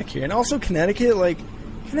 1 back here. And also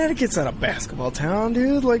Connecticut's not a basketball town,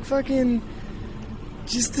 dude. Like, fucking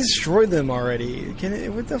just destroy them already.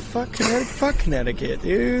 What the fuck? Fuck Connecticut,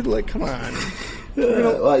 dude. Like, come on.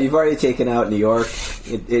 Well, you've already taken out New York.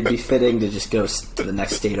 It'd be fitting to just go to the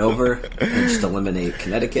next state over and just eliminate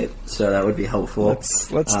Connecticut. So that would be helpful.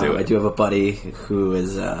 Let's do it. I do have a buddy who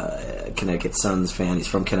is a Connecticut Suns fan. He's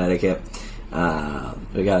from Connecticut.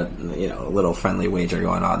 We got a little friendly wager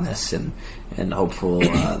going on this, and hopeful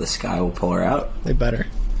the Sky will pull her out. They better,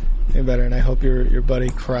 and I hope your buddy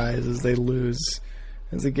cries as they lose.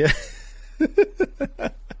 As it get.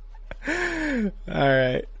 All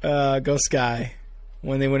right, go Sky.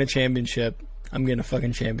 When they win a championship, I'm getting a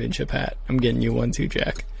fucking championship hat. I'm getting you one too,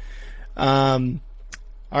 Jack. All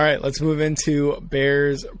right, let's move into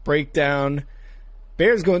Bears breakdown.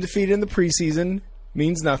 Bears going defeated in the preseason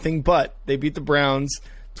means nothing, but they beat the Browns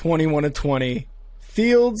 21-20.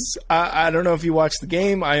 Fields, I don't know if you watched the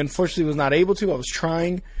game. I unfortunately was not able to. I was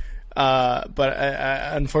trying, but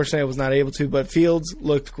unfortunately I was not able to. But Fields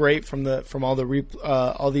looked great from all the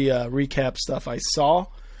recap stuff I saw.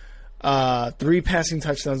 3 passing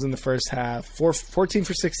touchdowns in the first half, 14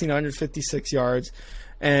 for 16, 156 yards,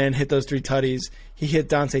 and hit those 3 tutties. He hit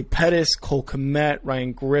Dante Pettis, Cole Kmet,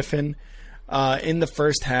 Ryan Griffin in the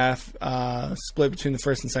first half, split between the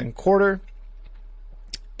first and second quarter.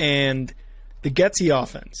 And the Getsy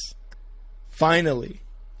offense finally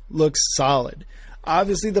looks solid.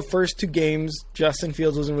 Obviously, the first 2 games, Justin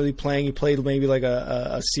Fields wasn't really playing. He played maybe like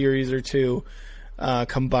a series or 2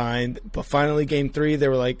 combined. But finally, game 3, they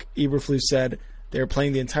were like Eberflus said, they were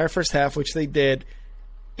playing the entire first half, which they did.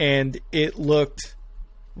 And it looked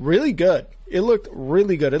really good. It looked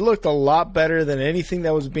really good. It looked a lot better than anything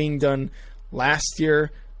that was being done last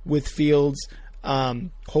year with Fields.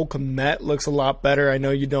 Cole Kmet looks a lot better. I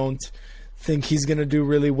know you don't think he's going to do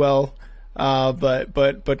really well,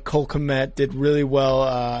 but Cole Kmet did really well.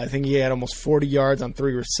 I think he had almost 40 yards on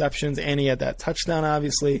 3 receptions, and he had that touchdown,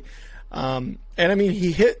 obviously. And I mean,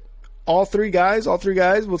 he hit all 3 guys. All 3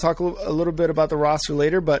 guys. We'll talk a little bit about the roster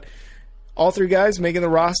later, but all 3 guys making the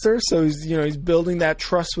roster. So he's building that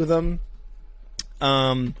trust with them.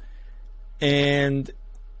 And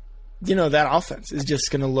that offense is just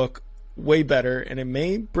going to look way better, and it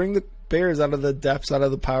may bring the Bears out of the depths, out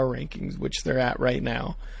of the power rankings, which they're at right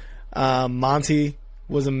now. Monty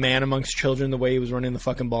was a man amongst children the way he was running the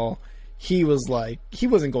fucking ball. He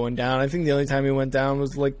wasn't going down. I think the only time he went down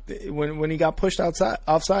was like when he got pushed out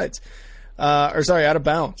of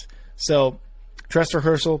bounds. So dress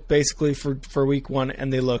rehearsal basically for week 1,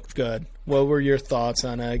 and they looked good. What were your thoughts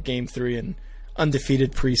on game 3 and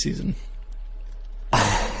undefeated preseason?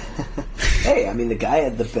 Hey, I mean, the guy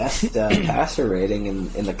had the best passer rating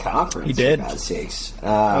in the conference. He did. For God's sakes.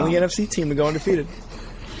 Only NFC team to go undefeated.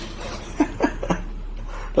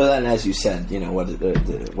 But then, as you said, what does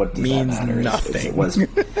means that matter? Nothing. It was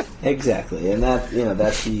exactly, and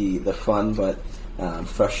that's the fun but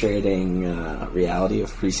frustrating reality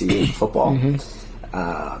of preseason football.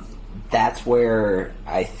 Mm-hmm. That's where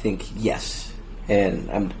I think yes, and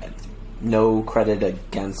I'm no credit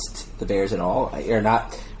against the Bears at all, or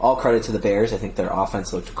not all credit to the Bears. I think their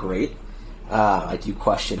offense looked great. I do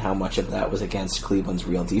question how much of that was against Cleveland's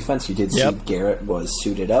real defense. You did see Garrett was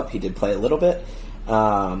suited up. He did play a little bit.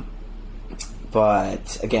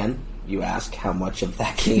 But again, you ask how much of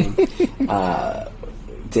that game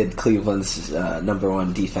did Cleveland's number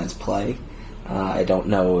 1 defense play. I don't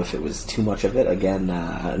know if it was too much of it. Again,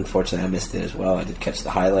 unfortunately, I missed it as well. I did catch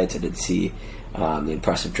the highlights. I did see the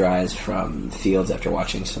impressive drives from Fields after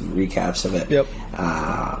watching some recaps of it. Yep.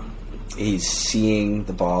 He's seeing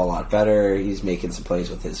the ball a lot better. He's making some plays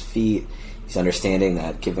with his feet. He's understanding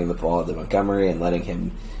that giving the ball to Montgomery and letting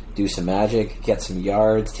him do some magic, get some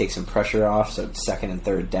yards, take some pressure off, so 2nd and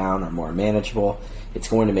 3rd down are more manageable. It's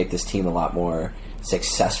going to make this team a lot more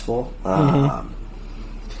successful. I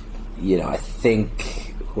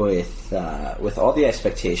think with all the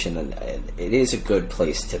expectation, and it is a good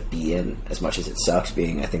place to be in, as much as it sucks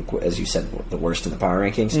being, I think, as you said, the worst in the power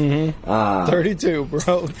rankings. 32,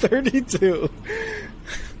 bro. 32.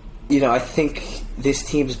 I think this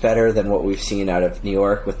team's better than what we've seen out of New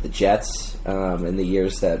York with the Jets in the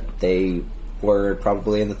years that they were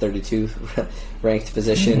probably in the 32th ranked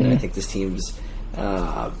position. Mm-hmm. I think this team's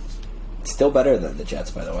still better than the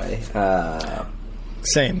Jets, by the way.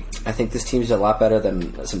 Same. I think this team's a lot better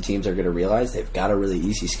than some teams are going to realize. They've got a really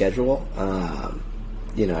easy schedule. I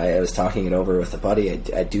was talking it over with a buddy.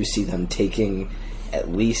 I do see them taking at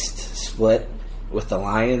least split with the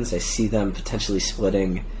Lions. I see them potentially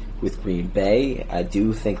splitting with Green Bay. I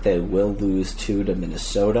do think they will lose 2 to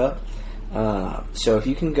Minnesota. So if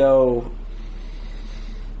you can go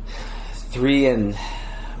 3 and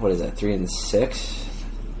 6,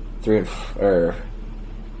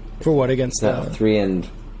 for what against 3 and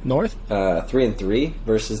North? 3 and 3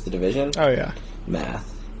 versus the division. Oh yeah,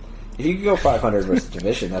 math. If you could go 500 versus the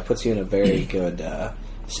division, that puts you in a very good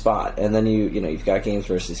spot. And then you've got games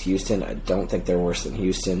versus Houston. I don't think they're worse than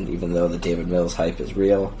Houston, even though the David Mills hype is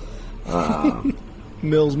real.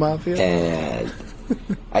 Mills Mafia. And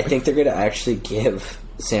I think they're going to actually give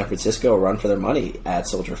San Francisco a run for their money at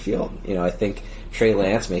Soldier Field. I think Trey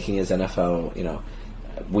Lance making his NFL,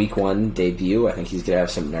 Week 1 debut, I think he's going to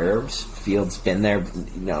have some nerves. Fields been there,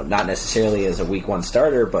 not necessarily as a Week 1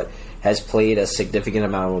 starter, but has played a significant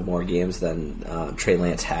amount of more games than Trey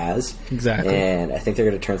Lance has. Exactly. And I think they're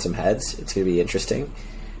going to turn some heads. It's going to be interesting.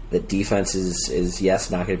 The defense is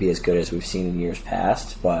yes, not going to be as good as we've seen in years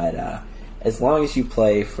past, but as long as you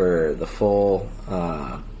play for the full,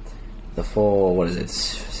 what is it?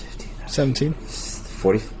 17?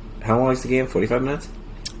 40. How long is the game? 45 minutes?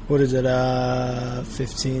 What is it?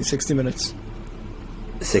 60 minutes.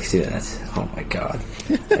 60 minutes. Oh my god.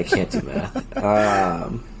 I can't do math.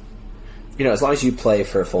 as long as you play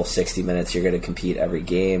for a full 60 minutes, you're going to compete every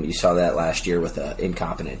game. You saw that last year with an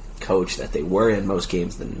incompetent coach that they were in most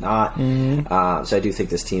games than not. Mm-hmm. So I do think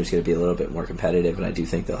this team's going to be a little bit more competitive, and I do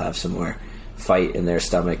think they'll have some more fight in their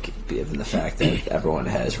stomach, given the fact that everyone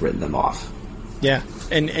has written them off. Yeah,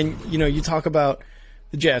 and you talk about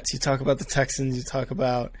the Jets, you talk about the Texans, you talk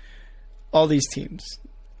about all these teams.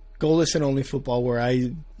 Goalless and only football, where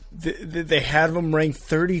they had them ranked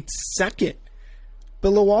 32nd.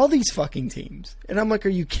 Below all these fucking teams. And I'm like, are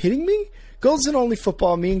you kidding me? Goals and only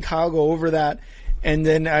football. Me and Kyle go over that. And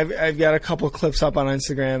then I've got a couple of clips up on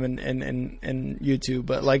Instagram and YouTube.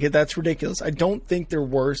 But, like, that's ridiculous. I don't think they're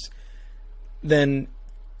worse than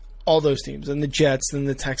all those teams. And the Jets and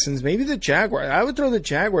the Texans. Maybe the Jaguars. I would throw the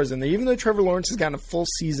Jaguars in there. Even though Trevor Lawrence has gotten a full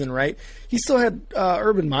season, right? He still had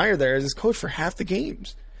Urban Meyer there as his coach for half the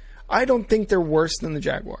games. I don't think they're worse than the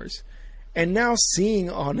Jaguars. And now seeing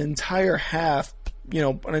an entire half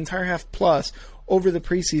plus over the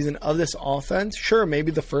preseason of this offense. Sure,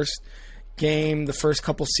 maybe the first game, the first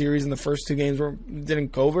couple series, and the first two games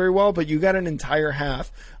didn't go very well, but you got an entire half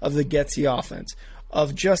of the Getsy offense,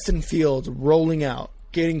 of Justin Fields rolling out,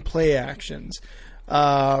 getting play actions,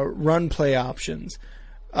 run pass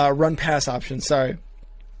options, sorry.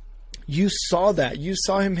 You saw that. You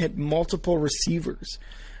saw him hit multiple receivers.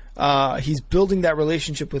 He's building that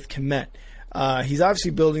relationship with Kmet. He's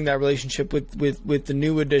obviously building that relationship with the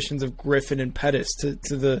new additions of Griffin and Pettis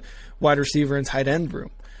to the wide receiver and tight end room.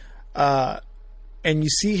 And you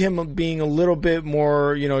see him being a little bit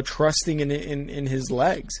more, trusting in his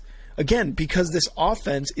legs. Again, because this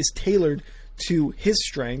offense is tailored to his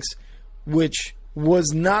strengths, which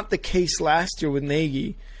was not the case last year with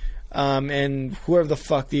Nagy, and whoever the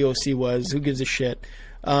fuck the OC was. Who gives a shit?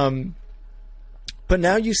 But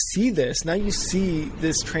now you see this. Now you see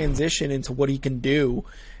this transition into what he can do,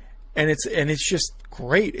 and it's just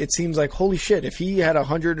great. It seems like, holy shit, if he had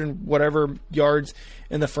 100 and whatever yards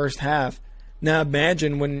in the first half, now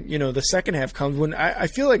imagine when the second half comes. When I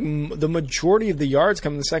feel like the majority of the yards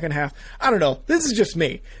come in the second half. I don't know. This is just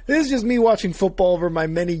me. This is just me watching football over my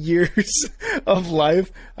many years of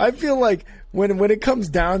life. I feel like when it comes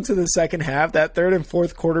down to the second half, that third and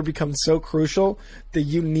fourth quarter becomes so crucial that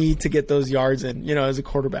you need to get those yards in, as a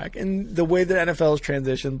quarterback. And the way that NFL has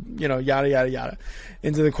transitioned, yada, yada, yada,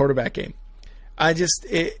 into the quarterback game.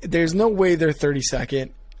 There's no way they're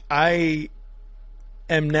 32nd. I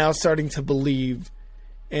am now starting to believe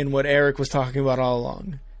in what Eric was talking about all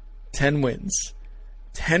along. 10 wins.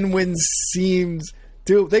 10 wins seems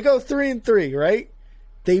doable. They go 3-3, right?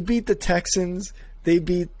 They beat the Texans. They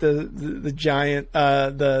beat the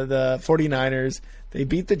 49ers. They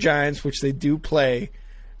beat the Giants, which they do play.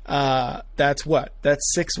 That's what?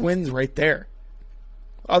 That's 6 wins right there.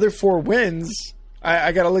 Other 4 wins,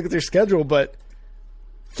 I got to look at their schedule, but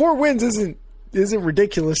 4 wins isn't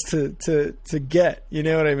ridiculous to get. You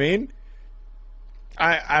know what I mean?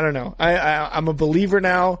 I don't know. I'm a believer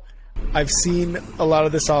now. I've seen a lot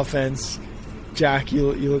of this offense. Jack,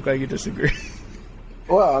 you look like you disagree.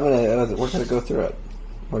 Well, we're gonna go through it.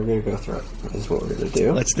 We're gonna go through it. Is what we're gonna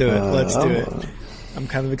do. Let's do it. Let's do it. I'm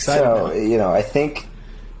kind of excited. So now. I think,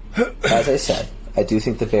 as I said, I do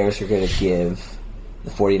think the Bears are going to give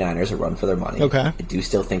the 49ers a run for their money. Okay. I do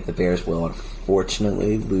still think the Bears will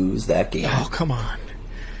unfortunately lose that game. Oh, come on.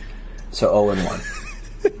 So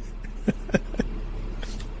 0-1. You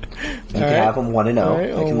can have them 1-0.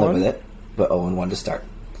 Right, I can live with it, but 0-1 to start.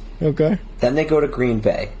 Okay. Then they go to Green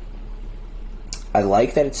Bay. I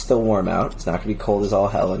like that it's still warm out. It's not going to be cold as all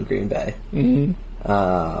hell in Green Bay.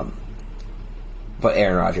 Mm-hmm. But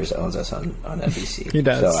Aaron Rodgers owns us on NBC. He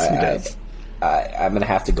does. So he does. I'm going to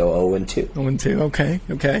have to go 0-2.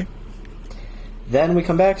 0-2. Okay. Then we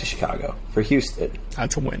come back to Chicago for Houston.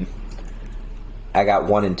 That's a win. I got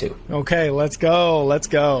 1-2. Okay, let's go.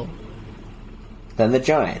 Then the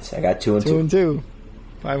Giants. I got 2-2. 2-2.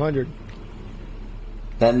 500.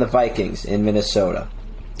 Then the Vikings in Minnesota.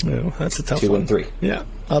 Oh, that's a tough one. 2-3. Yeah,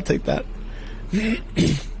 I'll take that.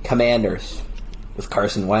 Commanders with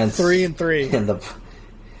Carson Wentz. 3-3. And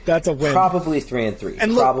that's a win. Probably 3-3.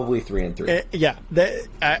 And look, probably 3-3. Yeah, they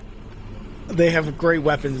have great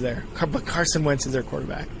weapons there. But Carson Wentz is their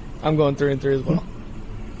quarterback. I'm going 3-3 as well.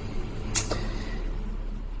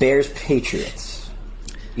 Bears Patriots.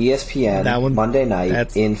 ESPN Monday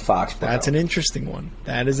night in Foxborough. That's an interesting one.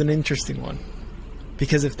 That is an interesting one.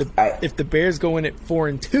 Because if the Bears go in at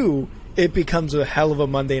 4-2, it becomes a hell of a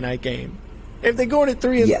Monday night game. If they go in at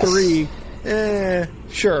 3-3,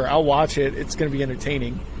 sure, I'll watch it. It's going to be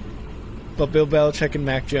entertaining. But Bill Belichick and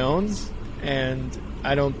Mac Jones, and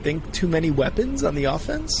I don't think too many weapons on the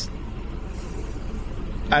offense.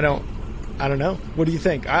 I don't know. What do you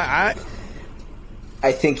think?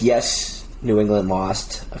 I think, yes, New England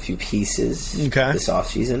lost a few pieces this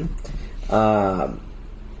offseason.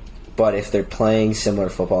 But if they're playing similar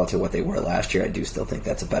football to what they were last year, I do still think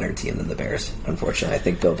that's a better team than the Bears, unfortunately. I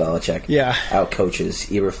think Bill Belichick outcoaches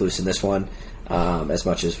Eberflus in this one. As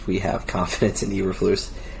much as we have confidence in Eberflus,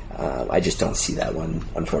 I just don't see that one,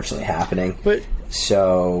 unfortunately, happening. But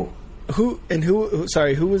so... Who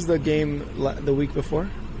was the game the week before?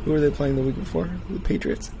 Who were they playing the week before? The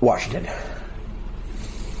Patriots? Washington.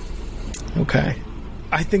 Okay.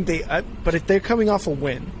 I think but if they're coming off a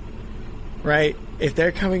win, right? If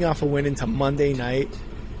they're coming off a win into Monday night,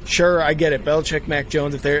 sure, I get it. Belichick, Mac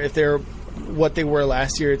Jones, if they're what they were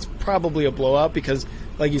last year, it's probably a blowout because,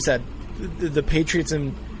 like you said, the Patriots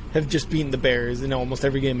have just beaten the Bears in almost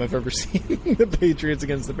every game I've ever seen. The Patriots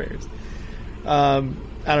against the Bears.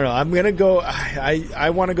 I don't know. I'm going to go...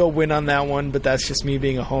 I want to go win on that one, but that's just me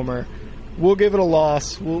being a homer. We'll give it a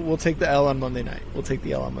loss. We'll take the L on Monday night.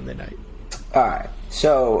 All right.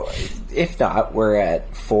 So, if not, we're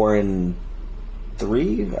at 4-3.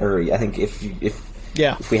 Or I think if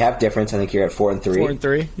we have difference, I think you're at 4-3.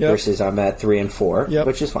 4-3, yep. Versus I'm at 3-4, yep.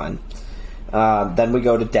 Which is fine. Then we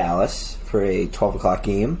go to Dallas for a 12 o'clock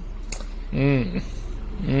game.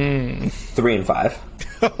 3-5.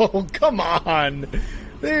 Oh, come on.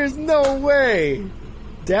 There's no way.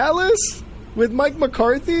 Dallas? With Mike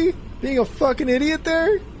McCarthy being a fucking idiot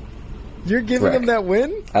there? You're giving him that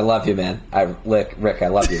win? I love you, man. Rick, I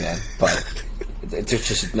love you, man. But there's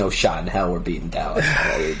just no shot in hell we're beating Dallas.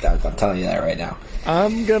 I'm telling you that right now.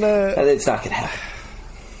 It's not going to happen.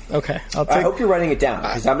 Okay. I hope you're writing it down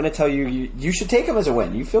because I'm going to tell you should take him as a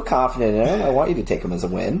win. You feel confident in him. I want you to take him as a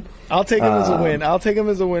win. I'll take him as a win. I'll take him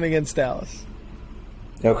as a win against Dallas.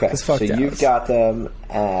 Okay, so Dallas. You've got them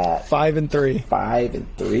at 5-3. 5-3.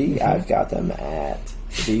 Mm-hmm. I've got them at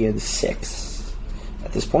 3-6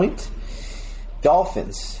 at this point.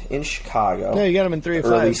 Dolphins in Chicago. No, you got them in 3-5.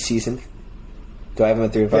 Early season. Do I have them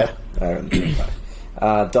at 3-5? Yeah. I have them at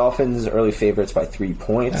 3-5. Dolphins early favorites by 3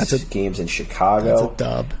 points. Games in Chicago. That's a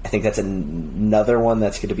dub. I think that's another one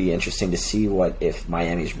that's going to be interesting to see what if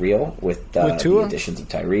Miami's real with the additions of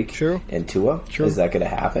Tyreek and Tua. True. Is that going to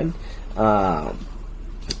happen?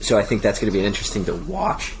 So I think that's going to be interesting to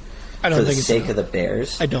watch. For the sake of the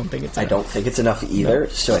Bears. I don't think it's enough. I don't think it's enough either. No.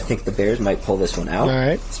 So I think the Bears might pull this one out. All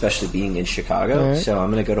right. Especially being in Chicago. Right. So I'm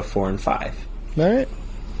going to go to 4-5. All right.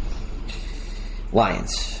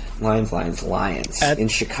 Lions in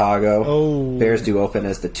Chicago. Oh. Bears do open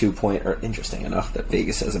as the 2-point, or interesting enough that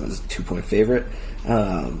Vegas has them as a 2-point favorite.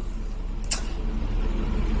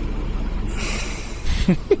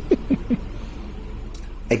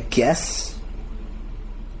 I guess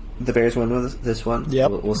the Bears win with this one.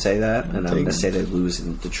 Yep. We'll say that, and I'm going to say they lose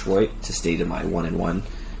in Detroit to stay to my 1-1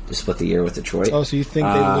 to split the year with Detroit. Oh, so you think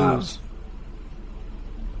they lose?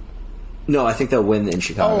 No, I think they'll win in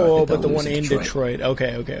Chicago. Oh, but the one in Detroit.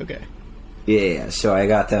 Okay. Yeah. So I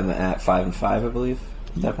got them at 5-5, I believe,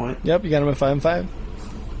 at that point. Yep, you got them at 5-5.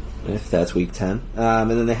 If that's week 10,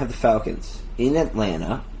 and then they have the Falcons in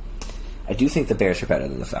Atlanta. I do think the Bears are better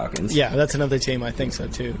than the Falcons. Yeah, that's another team. I think so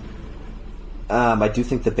too. I do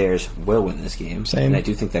think the Bears will win this game. Same. And I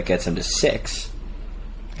do think that gets them to 6.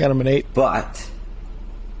 Got them at 8. But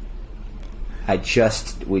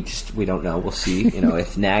we don't know. We'll see.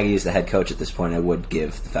 If Nagy is the head coach at this point, I would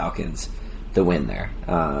give the Falcons the win there.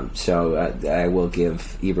 So I will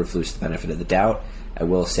give Eberflus the benefit of the doubt. I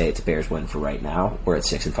will say it's a Bears win for right now. We're at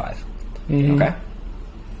 6-5. Mm-hmm. Okay.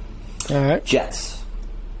 All right. Jets.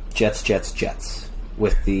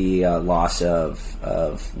 With the loss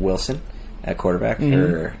of Wilson at quarterback,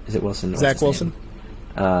 or is it Wilson? Zach Wilson.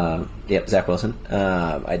 Yep, Zach Wilson.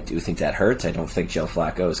 I do think that hurts. I don't think Joe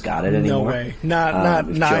Flacco's got it anymore. No way. Not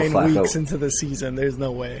 9 weeks into the season. There's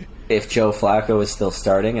no way. If Joe Flacco is still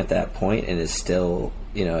starting at that point and is still,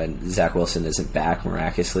 and Zach Wilson isn't back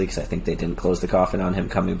miraculously, because I think they didn't close the coffin on him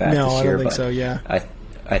coming back this year. No, I don't think so, yeah.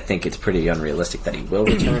 I think it's pretty unrealistic that he will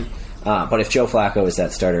return. But if Joe Flacco is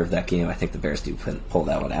that starter of that game, I think the Bears do pull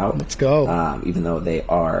that one out. Let's go. Even though they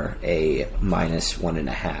are a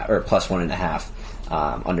 -1.5 or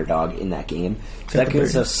 +1.5 underdog in that game, so that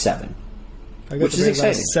gives us 7, which is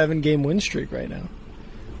exciting. 7-game win streak right now.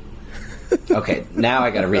 Okay, now I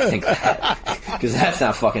got to rethink that because that's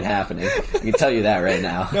not fucking happening. I can tell you that right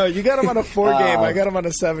now. No, you got him on a 4-game. I got him on a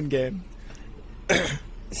 7-game.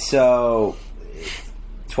 So,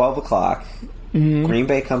 12 o'clock. Mm-hmm. Green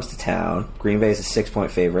Bay comes to town. Green Bay is a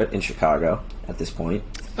 6-point favorite in Chicago at this point.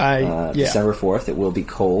 December 4th. It will be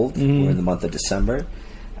cold. Mm-hmm. We're in the month of December.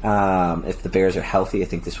 If the Bears are healthy, I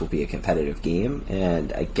think this will be a competitive game.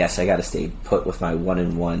 And I guess I got to stay put with my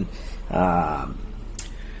 1-1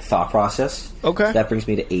 thought process. Okay. So that brings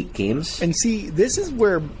me to 8 games. And see, this is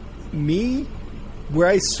where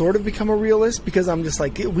I sort of become a realist, because I'm just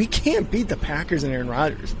like, we can't beat the Packers and Aaron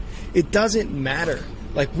Rodgers. It doesn't matter.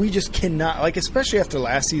 Like, we just cannot. Like, especially after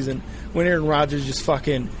last season when Aaron Rodgers just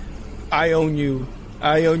fucking, I own you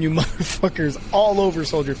motherfuckers all over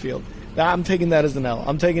Soldier Field. I'm taking that as an L.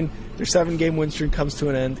 I'm taking their 7-game win streak comes to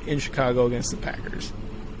an end in Chicago against the Packers.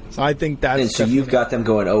 So I think that's. And so you've got them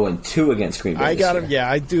going 0-2 against Green Bay. I got them.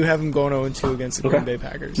 Yeah, I do have them going 0-2 against the Green Bay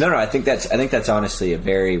Packers. No, I think that's honestly a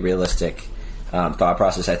very realistic thought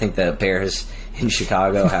process. I think the Bears in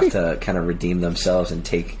Chicago have to kind of redeem themselves and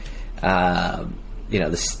take,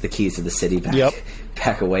 the keys to the city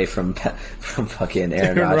back away from fucking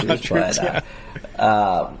Aaron Rodgers.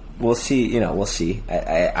 But we'll see. We'll see.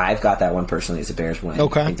 I've got that one personally as a Bears win.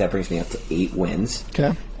 Okay. I think that brings me up to 8 wins.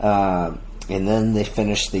 Okay. And then they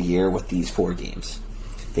finish the year with these 4 games.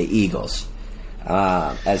 The Eagles.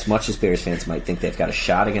 As much as Bears fans might think they've got a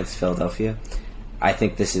shot against Philadelphia, I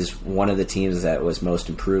think this is one of the teams that was most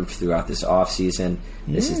improved throughout this offseason.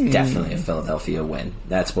 This is definitely a Philadelphia win.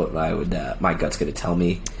 That's what I would. My gut's going to tell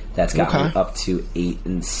me. That's got me up to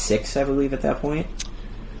 8-6, I believe, at that point.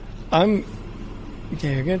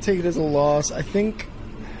 You're going to take it as a loss. I think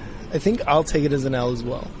I'll take it as an L as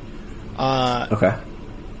well. Okay.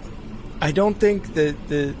 I don't think that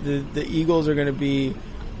the Eagles are going to be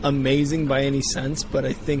amazing by any sense, but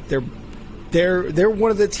I think they're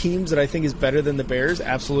one of the teams that I think is better than the Bears.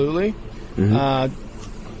 Absolutely. Mm-hmm.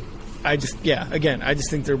 I just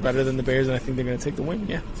think they're better than the Bears, and I think they're going to take the win.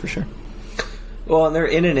 Yeah, for sure. Well, and they're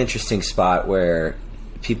in an interesting spot where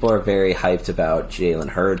people are very hyped about Jalen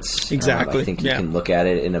Hurts. Exactly. I think you can look at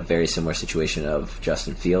it in a very similar situation of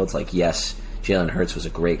Justin Fields. Like, yes, Jalen Hurts was a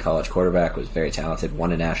great college quarterback, was very talented,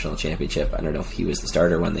 won a national championship. I don't know if he was the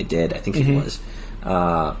starter when they did. I think he was.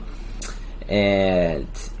 And,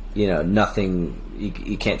 nothing,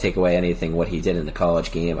 you can't take away anything what he did in the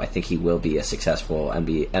college game. I think he will be a successful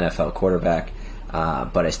NFL quarterback,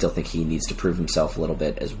 but I still think he needs to prove himself a little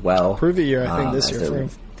bit as well. Prove it year, I think, this year,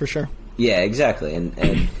 for sure. Yeah, exactly.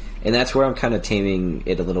 And that's where I'm kind of taming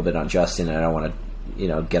it a little bit on Justin, and I don't want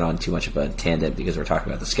to get on too much of a tangent because we're talking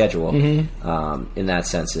about the schedule. Mm-hmm. In that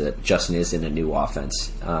sense, that Justin is in a new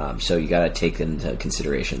offense, so you got to take into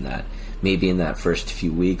consideration that maybe in that first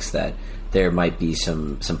few weeks that there might be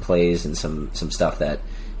some plays and some stuff that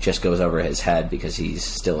just goes over his head because he's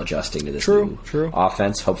still adjusting to this new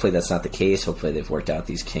offense. Hopefully that's not the case. Hopefully they've worked out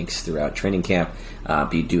these kinks throughout training camp,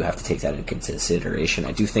 but you do have to take that into consideration.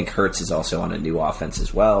 I do think Hurts is also on a new offense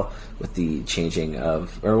as well with the changing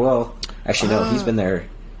of, he's been there.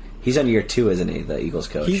 He's on year 2, isn't he, the Eagles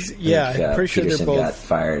coach? I'm pretty sure Peterson they're both got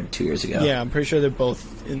fired 2 years ago. Yeah, I'm pretty sure they're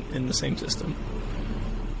both in the same system.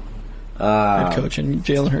 Head coach and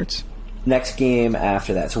Jalen Hurts. Next game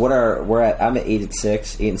after that. So I'm at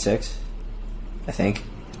 8-6, I think.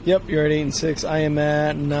 Yep, you're at 8-6. I am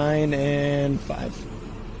at 9-5.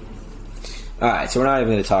 All right, so we're not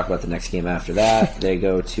even going to talk about the next game after that. They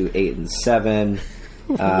go to 8-7, and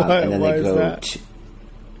then they go to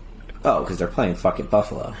because they're playing fucking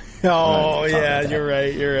Buffalo. Oh yeah, you're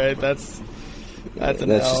right. That's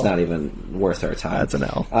just not even worth our time. That's an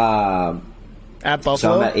L. At Buffalo,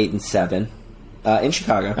 so I'm at 8-7. In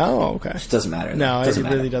Chicago. Oh, okay. It doesn't matter. No, it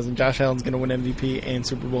really doesn't. Josh Allen's going to win MVP and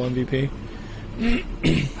Super Bowl MVP.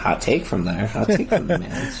 Hot take from there. Hot take from the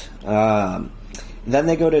man. Then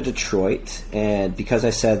they go to Detroit, and because I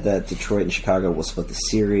said that Detroit and Chicago will split the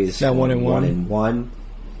series, that 1-1.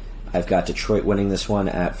 I've got Detroit winning this one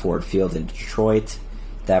at Ford Field in Detroit.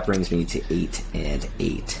 That brings me to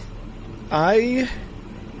 8-8.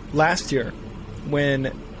 Last year,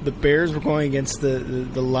 when the Bears were going against the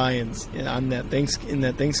Lions in that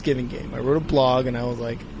Thanksgiving game, I wrote a blog and I was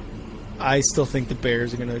like, I still think the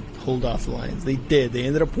Bears are going to hold off the Lions. They did. They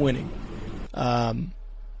ended up winning.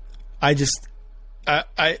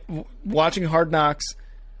 Watching Hard Knocks,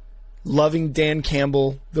 loving Dan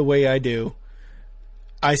Campbell the way I do,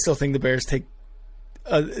 I still think the Bears take.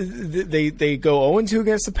 They go 0-2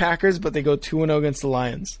 against the Packers, but they go 2-0 against the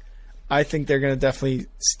Lions. I think they're going to definitely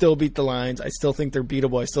still beat the Lions. I still think they're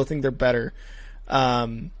beatable. I still think they're better,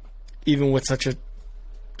 even with such a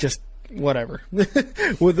just whatever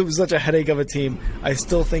with such a headache of a team. I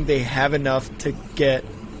still think they have enough to get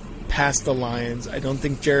past the Lions. I don't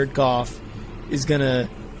think Jared Goff is gonna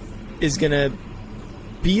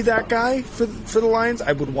be that guy for the Lions.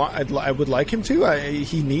 I would like him to.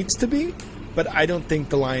 He needs to be, but I don't think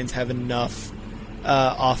the Lions have enough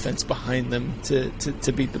offense behind them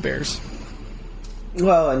to beat the Bears.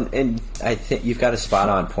 Well, and I think you've got a spot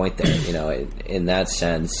on point there. In that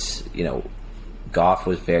sense, Goff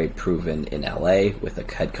was very proven in LA with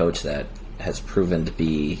a head coach that has proven to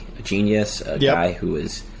be a genius, a guy who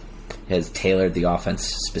has tailored the offense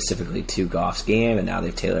specifically to Goff's game, and now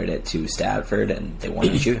they've tailored it to Stafford, and they won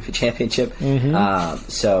the championship.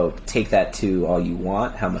 So take that to all you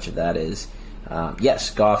want. How much of that is, yes,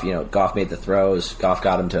 Goff, Goff made the throws. Goff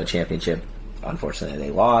got him to a championship. Unfortunately,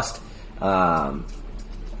 they lost.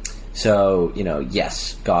 So,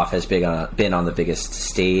 yes, Goff has been on the biggest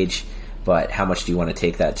stage, but how much do you want to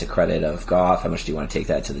take that to credit of Goff? How much do you want to take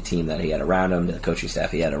that to the team that he had around him, to the coaching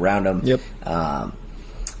staff he had around him? Yep.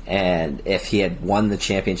 And if he had won the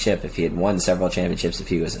championship, if he had won several championships, if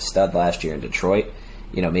he was a stud last year in Detroit,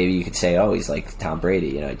 maybe you could say, oh, he's like Tom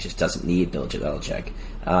Brady, he just doesn't need Bill Belichick.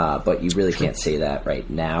 But you really can't say that right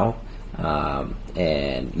now.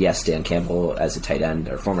 And yes, Dan Campbell, as a tight end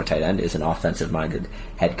or former tight end, is an offensive-minded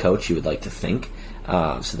head coach, you would like to think.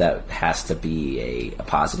 So that has to be a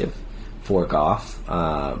positive for Goff.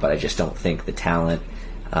 But I just don't think the talent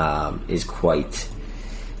is quite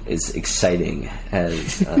as exciting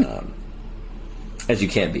as you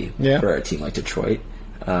can be for a team like Detroit.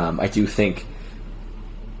 I do think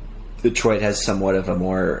Detroit has somewhat of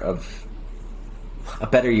a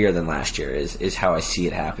better year than last year is how I see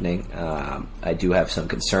it happening. I do have some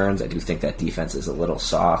concerns. I do think that defense is a little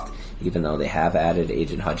soft, even though they have added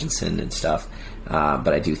Agent Hutchinson and stuff.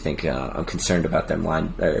 But I do think I'm concerned about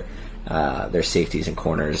their safeties and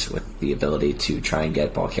corners with the ability to try and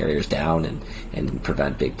get ball carriers down and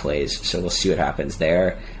prevent big plays. So we'll see what happens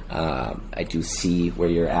there. I do see where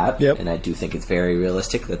you're at, and I do think it's very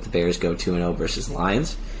realistic that the Bears go 2-0 versus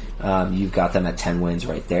Lions. You've got them at 10 wins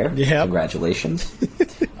right there. Yep. Congratulations.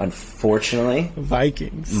 Unfortunately,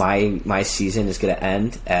 Vikings. My season is going to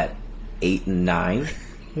end at 8-9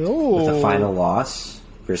 with a final loss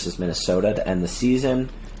versus Minnesota to end the season.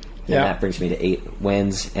 And that brings me to 8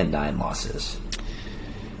 wins and 9 losses.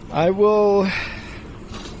 I will.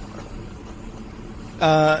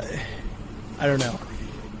 I don't know.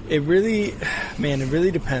 It really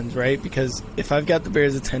depends, right? Because if I've got the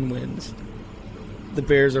Bears at 10 wins, the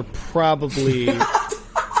Bears are probably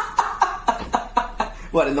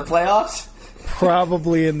what, in the playoffs?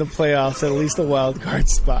 Probably in the playoffs, at least a wild card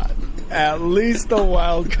spot. At least a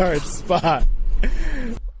wild card spot.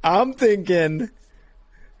 I'm thinking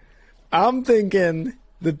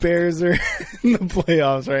the Bears are in the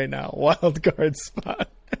playoffs right now. Wild card spot.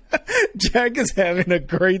 Jack is having a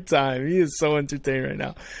great time. He is so entertained right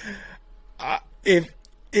now.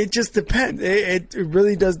 It just depends. It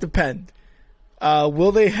really does depend.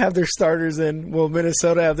 Will they have their starters in? Will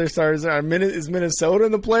Minnesota have their starters in? Is Minnesota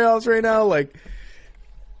in the playoffs right now?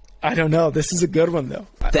 I don't know. This is a good one, though.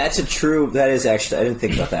 That is actually, I didn't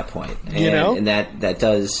think about that point. And, and that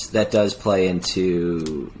does play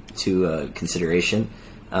into consideration.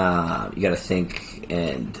 You got to think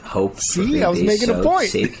and hope. See, I was making a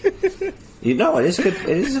point. It is good. It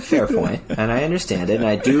is a fair point, and I understand it. And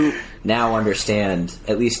I do now understand.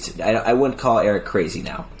 At least I wouldn't call Eric crazy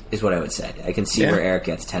now. Is what I would say. I can see where Eric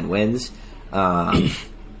gets 10 wins. I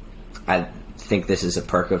think this is a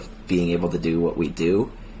perk of being able to do what we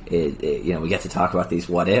do. We get to talk about these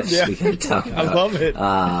what ifs. Yeah. We get to talk about, I love it.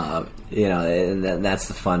 And that's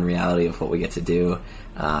the fun reality of what we get to do.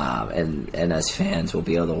 And as fans, we'll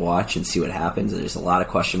be able to watch and see what happens. There's a lot of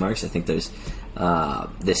question marks. I think this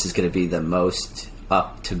is going to be the most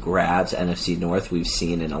up to grabs NFC North we've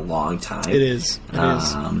seen in a long time. It is.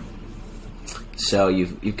 So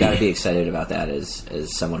you've got to be excited about that as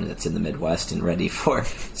someone that's in the Midwest and ready for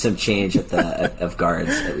some change of guards,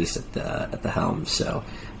 at least at the helm. So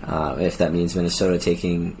if that means Minnesota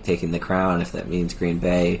taking the crown, if that means Green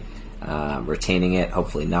Bay retaining it,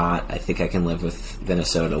 hopefully not. I think I can live with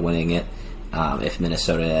Minnesota winning it. If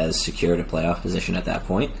Minnesota has secured a playoff position at that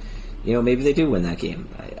point, maybe they do win that game.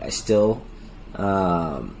 I still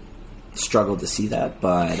struggle to see that,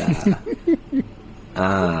 but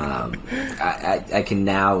I can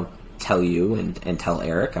now tell you and tell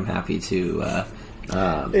Eric, I'm happy to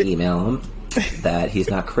email him that he's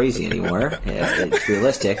not crazy anymore. It's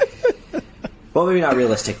realistic. Well, maybe not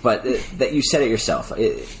realistic, but that you said it yourself.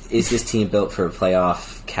 Is this team built for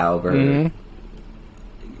playoff caliber?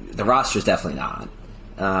 Mm-hmm. The roster's definitely not.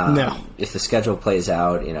 No. If the schedule plays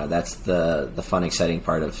out, that's the fun, exciting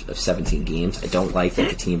part of 17 games. I don't like that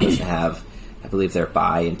the team doesn't have, I believe, their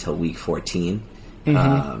bye until week 14.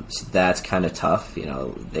 Mm-hmm. So that's kind of tough.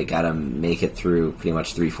 They got to make it through pretty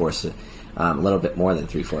much 3/4, a little bit more than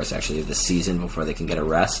 3/4 actually, of the season before they can get a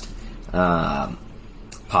rest.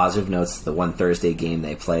 Positive notes: the one Thursday game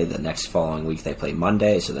they play, the next following week they play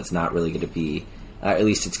Monday, so that's not really going to be. At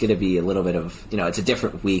least it's going to be a little bit of it's a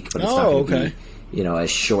different week, but it's not going to be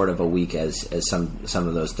as short of a week as some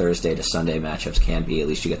of those Thursday to Sunday matchups can be. At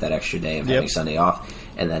least you get that extra day of having Sunday off,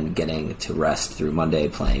 and then getting to rest through Monday,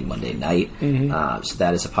 playing Monday night. So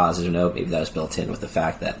that is a positive note. Maybe that was built in with the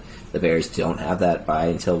fact that the Bears don't have that bye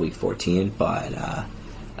until week 14. But I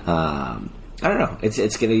don't know. It's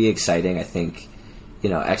going to be exciting. I think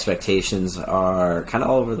expectations are kind of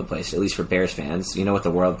all over the place, at least for Bears fans. You know what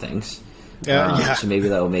the world thinks. So maybe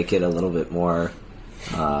that will make it a little bit more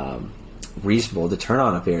reasonable to turn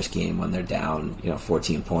on a Bears game when they're down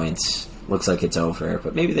 14 points. Looks like it's over,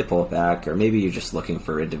 but maybe they pull it back, or maybe you're just looking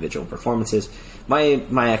for individual performances.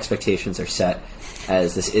 My expectations are set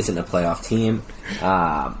as this isn't a playoff team.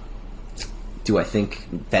 Do I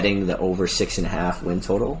think betting the over 6.5 win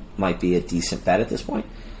total might be a decent bet at this point?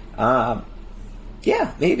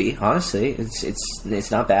 Yeah, maybe. Honestly,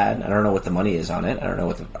 it's not bad. I don't know what the money is on it. I don't know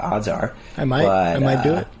what the odds are. I might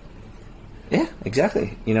do it. Yeah,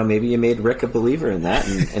 exactly. Maybe you made Rick a believer in that,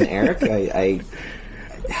 and Eric, I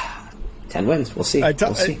 10 wins. We'll see.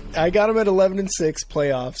 We'll see. I got him at 11-6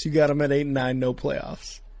 playoffs. You got him at 8-9 no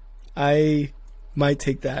playoffs. I might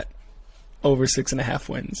take that over 6.5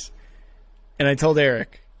 wins. And I told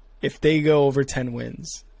Eric, if they go over 10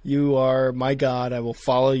 wins, you are my God. I will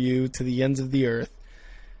follow you to the ends of the earth.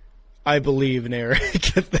 I believe in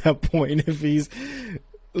Eric at that point.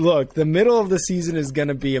 Look, the middle of the season is going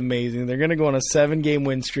to be amazing. They're going to go on a 7-game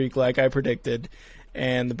win streak like I predicted.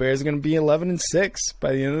 And the Bears are going to be 11-6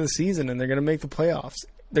 by the end of the season, and they're going to make the playoffs.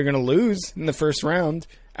 They're going to lose in the first round,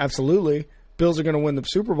 absolutely. Bills are going to win the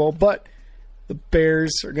Super Bowl, but the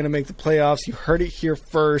Bears are going to make the playoffs. You heard it here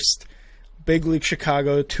first. Big League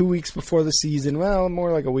Chicago, 2 weeks before the season. Well,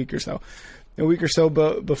 more like a week or so. A week or so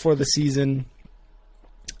before the season.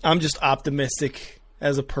 I'm just optimistic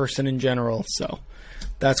as a person in general, so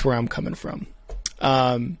that's where I'm coming from.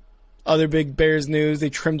 Other big Bears news, they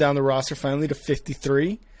trimmed down the roster finally to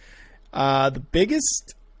 53. The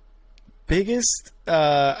biggest,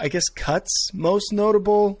 I guess, cuts, most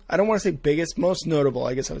notable, I don't want to say biggest, most notable,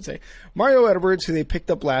 I guess I would say. Mario Edwards, who they picked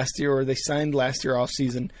up last year, or they signed last year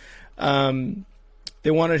offseason.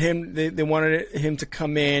 They wanted him to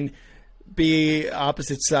come in, be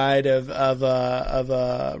opposite side of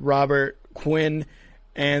Robert Quinn,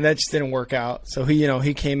 and that just didn't work out. So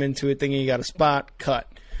he came into it thinking he got a spot, cut.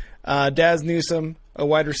 Daz Newsome, a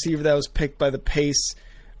wide receiver that was picked by the Pace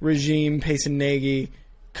regime, Pace and Nagy,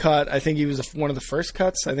 cut. I think he was one of the first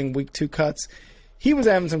cuts. I think week 2 cuts. He was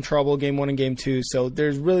having some trouble game 1 and game 2, so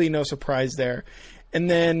there's really no surprise there. And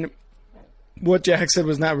then what Jack said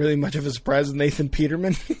was not really much of a surprise with Nathan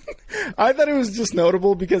Peterman. I thought it was just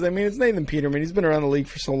notable because, it's Nathan Peterman. He's been around the league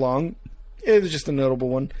for so long. It was just a notable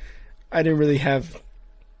one. I didn't really have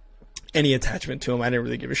any attachment to him. I didn't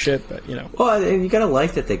really give a shit, but Well, and you gotta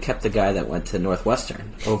like that they kept the guy that went to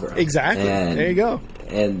Northwestern over him. Exactly. And there you go.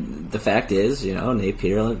 And the fact is, Nate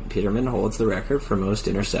Peterman holds the record for most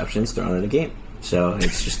interceptions thrown in a game. So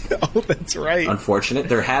it's just oh, that's right. Unfortunate.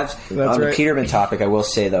 There has the Peterman topic. I will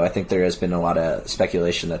say though, I think there has been a lot of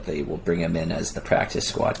speculation that they will bring him in as the practice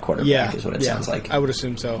squad quarterback. Is what it sounds like. I would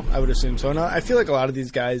assume so. And I feel like a lot of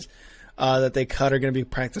these guys that they cut are going to be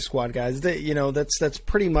practice squad guys. That's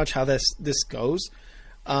pretty much how this goes.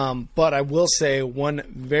 But I will say one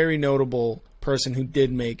very notable person who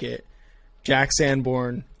did make it, Jack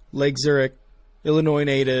Sanborn, Lake Zurich, Illinois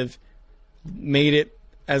native, made it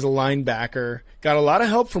as a linebacker. Got a lot of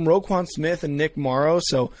help from Roquan Smith and Nick Morrow,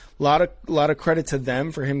 so a lot of credit to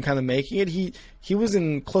them for him kind of making it. He was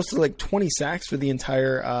in close to like 20 sacks for the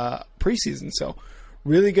entire preseason, so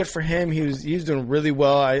really good for him. He was doing really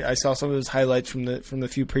well. I saw some of his highlights from the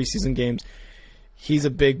few preseason games. He's a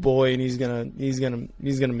big boy, and he's gonna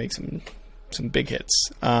make some big hits.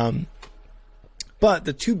 But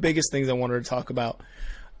the two biggest things I wanted to talk about,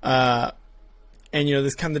 and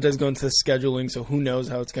this kind of does go into the scheduling, so who knows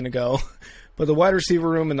how it's going to go. But the wide receiver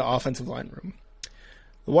room and the offensive line room.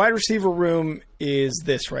 The wide receiver room is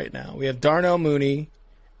this right now. We have Darnell Mooney,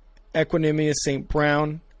 Equanimous St.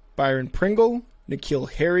 Brown, Byron Pringle,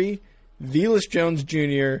 N'Keal Harry, Velus Jones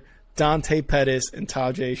Jr., Dante Pettis, and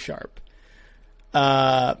Tajay Sharp.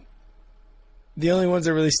 The only ones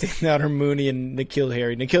that really stand out are Mooney and N'Keal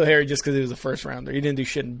Harry. N'Keal Harry just because he was a first rounder. He didn't do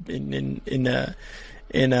shit in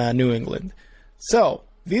New England. So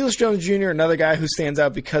Velus Jones Jr., another guy who stands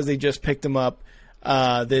out because they just picked him up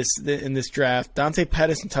in this draft. Dante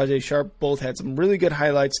Pettis and Tajay Sharp both had some really good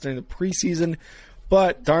highlights during the preseason.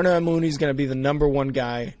 But Darnell Mooney is going to be the number one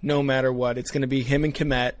guy no matter what. It's going to be him and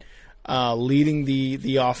Kmet leading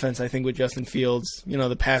the offense, I think, with Justin Fields,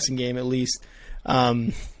 the passing game at least.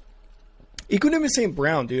 Equanimous St.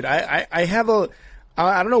 Brown, dude. I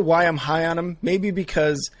don't know why I'm high on him. Maybe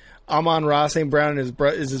because Amon-Ra St. Brown is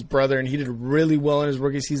his brother, and he did really well in his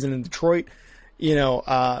rookie season in Detroit.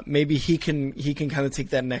 Maybe he can kind of take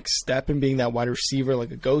that next step in being that wide receiver,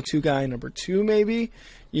 like a go-to guy, number 2 maybe,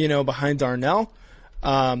 behind Darnell.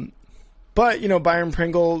 But Byron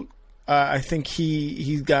Pringle, I think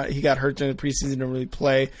he got hurt during the preseason to really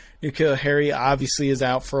play. N'Keal Harry obviously is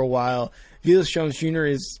out for a while. Velus Jones Jr.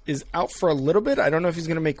 is out for a little bit. I don't know if he's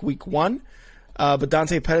going to make week 1. But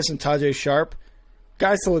Dante Pettis and Tajay Sharp,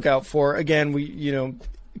 guys to look out for. Again,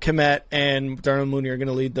 Kmet and Darnell Mooney are going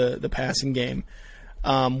to lead the passing game.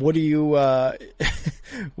 What do you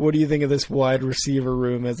think of this wide receiver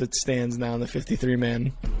room as it stands now in the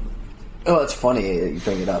 53-man? Oh, it's funny you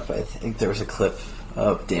bring it up. I think there was a clip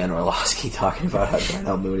of Dan Orlovsky talking about how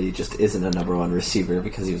Darnell Mooney just isn't a number 1 receiver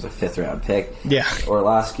because he was a 5th-round pick. Yeah.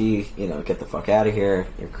 Orlovsky, get the fuck out of here.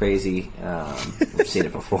 You're crazy. We've seen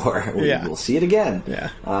it before. We'll see it again. Yeah.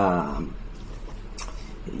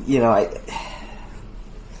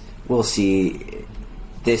 We'll see.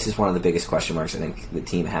 This is one of the biggest question marks I think the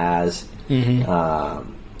team has,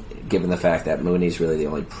 given the fact that Mooney's really the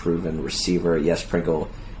only proven receiver. Yes, Pringle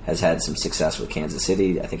has had some success with Kansas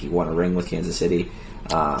City. I think he won a ring with Kansas City.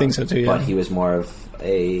 I think so too, yeah. But he was more of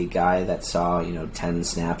a guy that saw, 10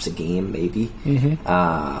 snaps a game, maybe.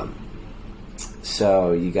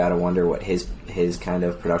 So you got to wonder what his kind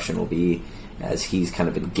of production will be as he's kind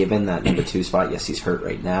of been given that number 2 spot. Yes, he's hurt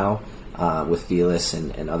right now, with Velus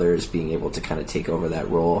and others being able to kind of take over that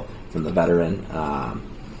role from the veteran.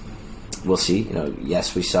 We'll see.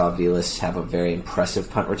 Yes, we saw Velus have a very impressive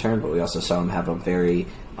punt return, but we also saw him have a very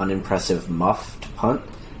unimpressive muffed punt.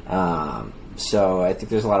 So I think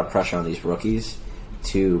there's a lot of pressure on these rookies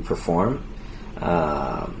to perform.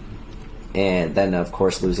 And then, of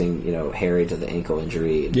course, losing Harry to the ankle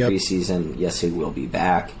injury in preseason. Yes, he will be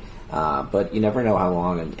back. But you never know how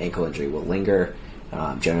long an ankle injury will linger.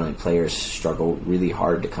 Generally, players struggle really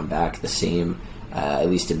hard to come back the same, at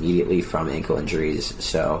least immediately, from ankle injuries.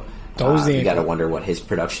 So you got to wonder what his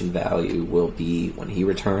production value will be when he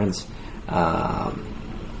returns.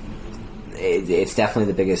 It's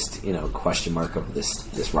definitely the biggest question mark of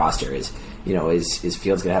this roster is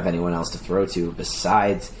Fields going to have anyone else to throw to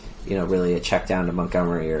besides really a check down to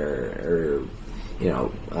Montgomery or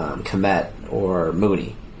Kmet or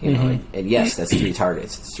Mooney. And yes, that's 3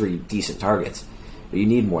 targets. It's 3 decent targets. But you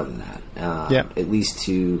need more than that, at least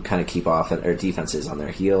to kind of keep our defenses on their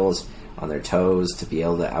heels, on their toes, to be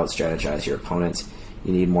able to out-strategize your opponents.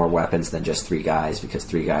 You need more weapons than just 3 guys because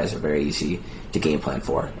 3 guys are very easy to game plan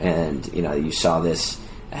for. And, you saw this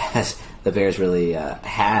as the Bears really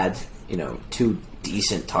had, 2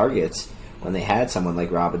 decent targets when they had someone like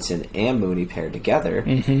Robinson and Mooney paired together,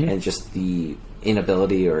 and just the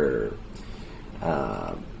inability or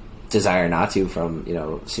desire not to from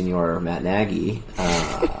Senior Matt Nagy.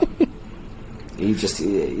 You just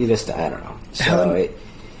I don't know. So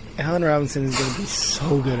Allen Robinson is going to be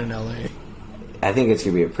so good in LA. I think it's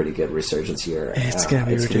going to be a pretty good resurgence here. It's going to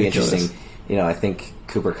be ridiculous. Going to be interesting. I think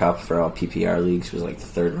Cooper Kupp for all PPR leagues was like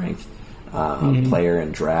the 3rd ranked player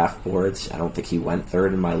in draft boards. I don't think he went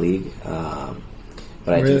 3rd in my league,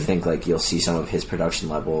 but I do think you'll see some of his production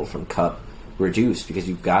level from Kupp reduce because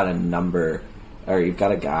you've got a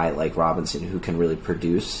guy like Robinson who can really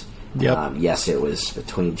produce. Yes, it was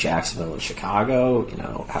between Jacksonville and Chicago.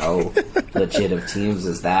 How legit of teams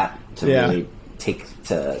is that to really take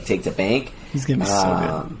the bank? He's going to be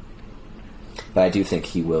so good. But I do think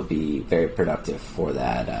he will be very productive for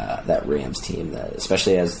that Rams team,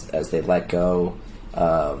 especially as they let go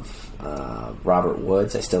of Robert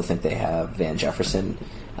Woods. I still think they have Van Jefferson.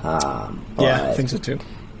 I think so too.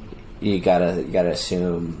 You gotta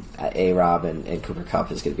assume A-Rob and Cooper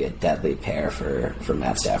Kupp is going to be a deadly pair for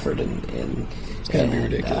Matt Stafford and it's going to be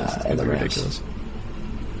ridiculous. And the Rams. Ridiculous.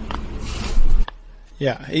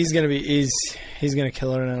 Yeah, he's going to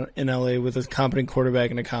kill it in LA with a competent quarterback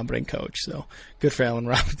and a competent coach. So good for Allen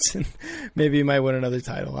Robinson. Maybe he might win another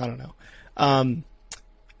title. I don't know.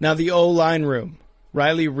 Now the O-line room: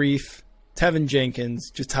 Riley Reiff, Tevin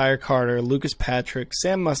Jenkins, Ja'Tyre Carter, Lucas Patrick,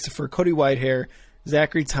 Sam Mustipher, Cody Whitehair,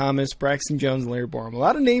 Zachary Thomas, Braxton Jones, and Larry Borum. A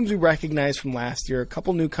lot of names we recognize from last year. A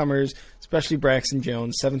couple newcomers, especially Braxton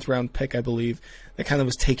Jones, 7th-round pick, I believe, that kind of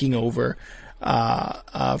was taking over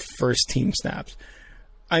first team snaps.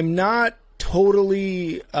 I'm not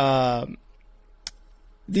totally.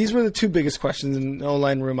 These were the 2 biggest questions in the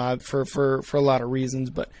O-line room for a lot of reasons,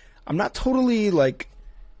 but I'm not totally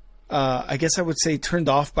I guess I would say turned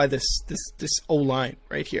off by this O-line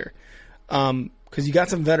right here, because you got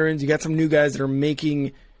some veterans, you got some new guys that are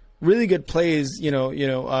making really good plays,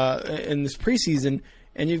 in this preseason,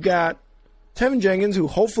 and you've got Tevin Jenkins, who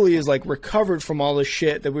hopefully is like recovered from all the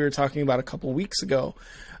shit that we were talking about a couple weeks ago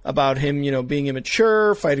about him, being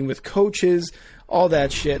immature, fighting with coaches, all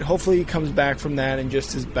that shit. Hopefully he comes back from that and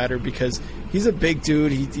just is better, because he's a big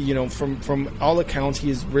dude. He, from all accounts, he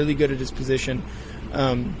is really good at his position.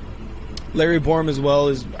 Larry Borum as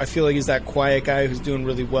well I feel like he's that quiet guy who's doing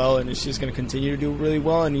really well and is just going to continue to do really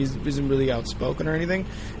well, and he isn't really outspoken or anything.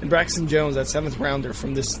 And Braxton Jones, that 7th rounder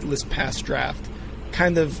from this past draft,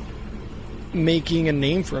 kind of making a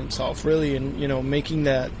name for himself, really, and making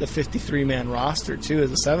the 53-man roster too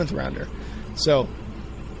as a 7th rounder. So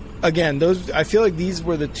again, I feel like these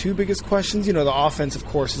were the two biggest questions. The offense, of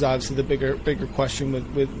course, is obviously the bigger question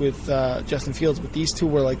with Justin Fields, but these two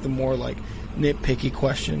were like the more like nitpicky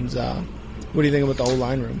questions. What do you think about the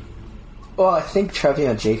O-line room? Well, I think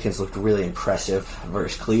Trevion Jenkins looked really impressive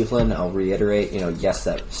versus Cleveland. I'll reiterate, yes,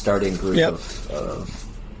 that starting group of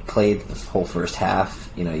played the whole first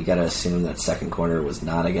half. You got to assume that second quarter was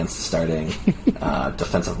not against the starting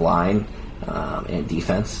defensive line and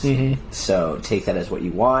defense. Mm-hmm. So take that as what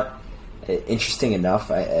you want. Interesting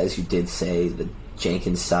enough, as you did say, the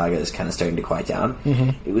Jenkins saga is kind of starting to quiet down.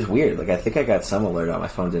 Mm-hmm. It was weird. Like, I think I got some alert on my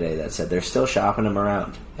phone today that said they're still shopping him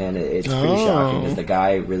around, and it's pretty shocking, because the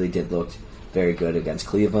guy really did look very good against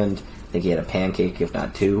Cleveland. I think he had a pancake, if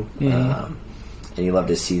not two, and you love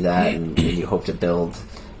to see that, and you hope to build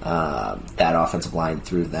that offensive line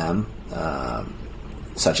through them,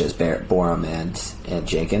 such as Borum and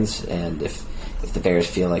Jenkins. And if the Bears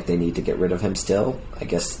feel like they need to get rid of him still, I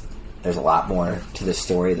guess there's a lot more to this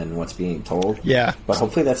story than what's being told. Yeah. But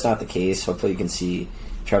hopefully that's not the case. Hopefully you can see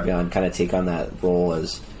Trevion kind of take on that role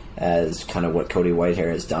as kind of what Cody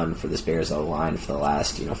Whitehair has done for this Bears O-line for the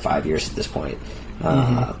last 5 years at this point.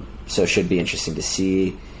 So it should be interesting to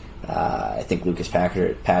see. I think Lucas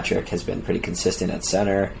Patrick has been pretty consistent at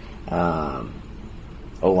center.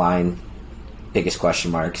 O-line, biggest question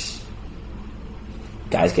marks.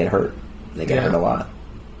 Guys get hurt. They get hurt a lot.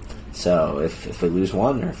 So if we lose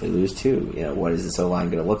one or if we lose two, what is this O-line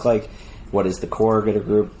going to look like? What is the core going to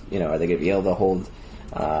group? Are they going to be able to hold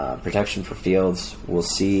protection for Fields? We'll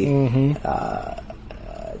see. Mm-hmm.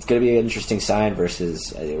 It's going to be an interesting sign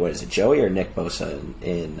versus, what is it, Joey or Nick Bosa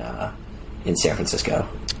in San Francisco?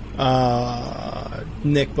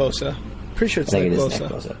 Nick Bosa. Pretty sure it's Nick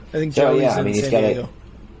Bosa. I think Joey's in San Diego.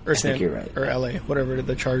 Or San, you're right. Or LA, whatever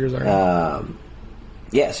the Chargers are. So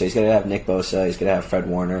he's going to have Nick Bosa. He's going to have Fred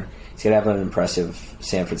Warner. He's going to have an impressive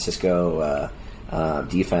San Francisco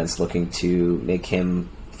defense looking to make him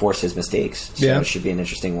force his mistakes. So it should be an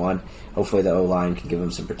interesting one. Hopefully the O-line can give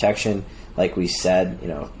him some protection. Like we said,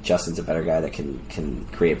 Justin's a better guy that can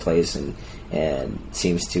create plays and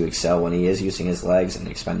seems to excel when he is using his legs and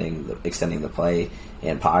extending the play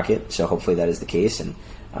and pocket. So hopefully that is the case. And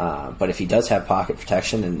but if he does have pocket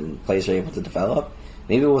protection and plays are able to develop,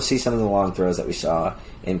 maybe we'll see some of the long throws that we saw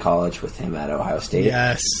in college with him at Ohio State.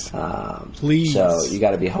 Yes. Please. So you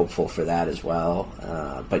got to be hopeful for that as well.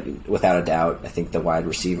 But without a doubt, I think the wide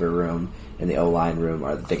receiver room and the O-line room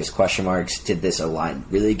are the biggest question marks. Did this O-line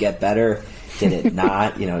really get better? Did it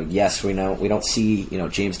not? Yes, we know. We don't see,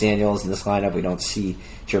 James Daniels in this lineup. We don't see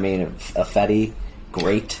Jermaine Ifedi.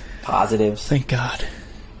 Great positives. Thank God.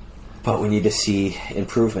 But we need to see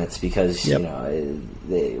improvements because, we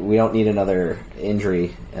don't need another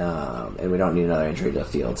injury, and we don't need another injury to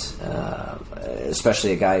Fields,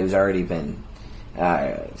 especially a guy who's already been,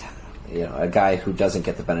 a guy who doesn't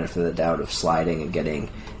get the benefit of the doubt of sliding and getting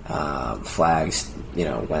flags,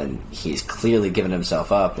 when he's clearly given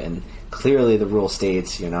himself up, and clearly the rule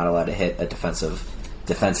states you're not allowed to hit a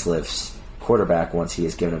defenseless quarterback once he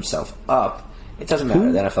has given himself up. It doesn't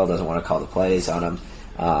matter. The NFL doesn't want to call the plays on him.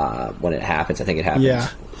 When it happens, I think it happens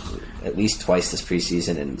at least twice this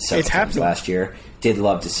preseason and several times last year. Did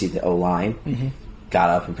love to see the O-line got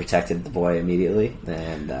up and protected the boy immediately,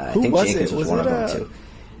 and I think Jenkins was one of them too.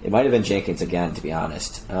 It might have been Jenkins again, to be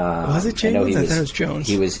honest. Was it Jenkins? I thought it was Jones.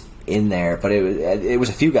 He was in there, but it was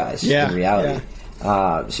a few guys in reality.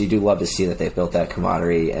 So you do love to see that they've built that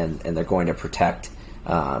camaraderie, and they're going to protect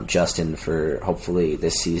Justin for hopefully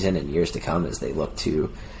this season and years to come as they look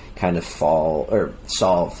to kind of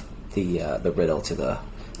solve the riddle to the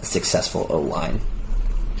successful O-line.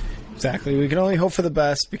 Exactly. We can only hope for the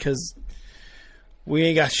best because we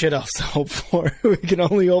ain't got shit else to hope for. We can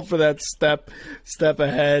only hope for that step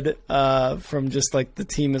ahead from just like the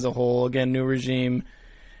team as a whole. Again, new regime,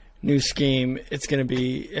 new scheme. It's going to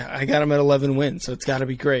be. I got them at 11 wins, so it's got to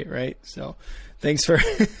be great, right? So, thanks for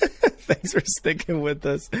sticking with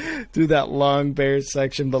us through that long Bears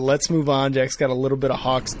section. But let's move on. Jack's got a little bit of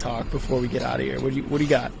Hawks talk before we get out of here. What do you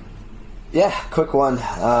got? Yeah, quick one.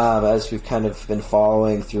 As we've kind of been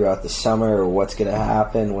following throughout the summer, what's going to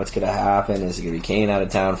happen? What's going to happen? Is it going to be Kane out of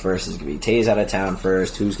town first? Is it going to be Taze out of town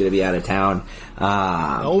first? Who's going to be out of town?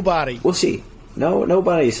 Nobody. We'll see.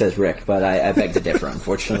 Nobody says Rick, but I beg to differ,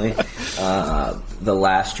 unfortunately. The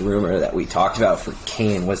last rumor that we talked about for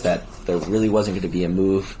Kane was that there really wasn't going to be a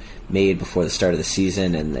move made before the start of the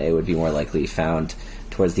season, and it would be more likely found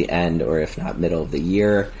towards the end or if not middle of the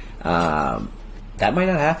year. That might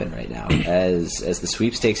not happen right now, as the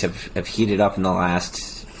sweepstakes have heated up in the last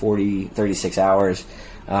 36 hours.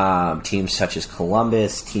 Teams such as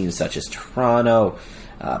Columbus, teams such as Toronto,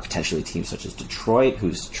 potentially teams such as Detroit,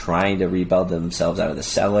 who's trying to rebuild themselves out of the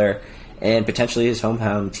cellar, and potentially his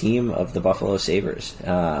hometown team of the Buffalo Sabres.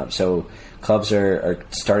 So clubs are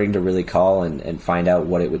starting to really call and find out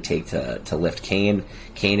what it would take to lift Kane.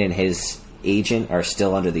 Kane and his agent are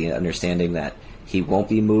still under the understanding that he won't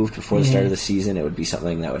be moved before the start of the season. It would be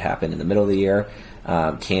something that would happen in the middle of the year.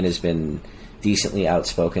 Kane has been decently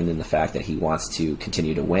outspoken in the fact that he wants to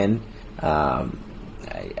continue to win.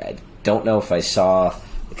 I don't know if I saw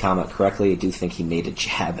the comment correctly. I do think he made a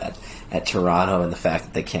jab at Toronto and the fact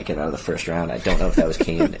that they can't get out of the first round. I don't know if that was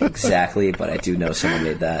Kane exactly, but I do know someone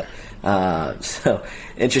made that. So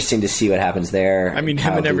interesting to see what happens there. I mean,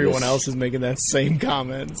 him and everyone else is making that same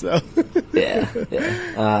comment. So yeah.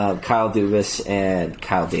 Kyle Dubas and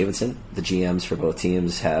Kyle Davidson, the GMs for both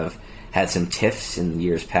teams, have had some tiffs in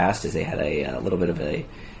years past, as they had a little bit of a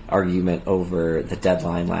argument over the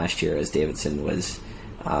deadline last year, as Davidson was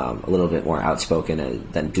a little bit more outspoken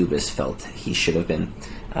than Dubas felt he should have been.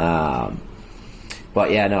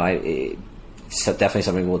 But yeah, no, it's definitely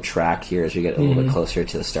something we'll track here as we get a little bit closer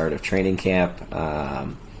to the start of training camp,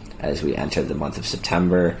 as we enter the month of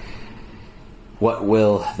September. What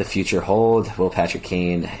will the future hold? Will Patrick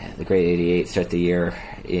Kane, the great 88, start the year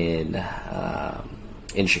in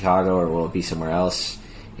Chicago, or will it be somewhere else?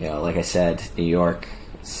 You know, like I said, New York,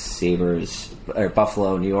 Sabres, or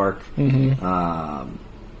Buffalo, New York,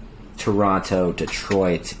 Toronto,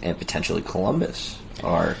 Detroit, and potentially Columbus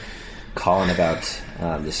are calling about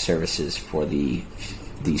the services for the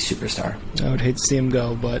superstar. I would hate to see him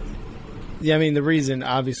go, but yeah, I mean, the reason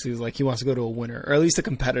obviously is like he wants to go to a winner, or at least a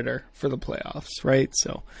competitor for the playoffs, right?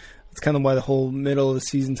 So that's kind of why the whole middle of the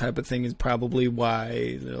season type of thing is probably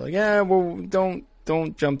why they're like, yeah, well, don't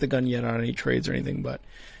jump the gun yet on any trades or anything. But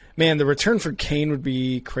man, the return for Kane would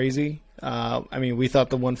be crazy. I mean, we thought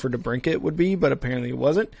the one for DeBrincat would be, but apparently it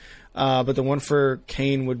wasn't. But the one for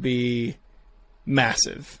Kane would be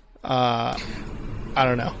massive. I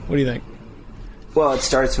don't know. What do you think? Well, it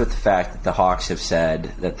starts with the fact that the Hawks have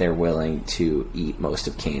said that they're willing to eat most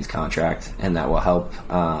of Kane's contract, and that will help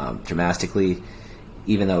dramatically.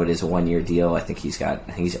 Even though it is a 1-year deal, I think he's owed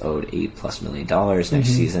 $8+ million next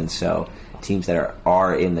season. So teams that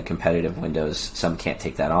are in the competitive windows, some can't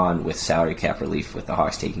take that on. With salary cap relief, with the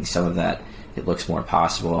Hawks taking some of that, it looks more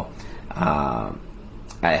possible. I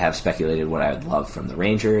have speculated what I would love from the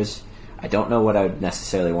Rangers. I don't know what I would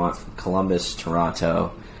necessarily want from Columbus,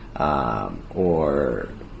 Toronto, or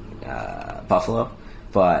Buffalo,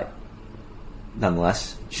 but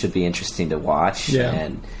nonetheless, should be interesting to watch. Yeah.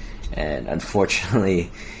 And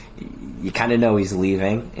unfortunately, you kind of know he's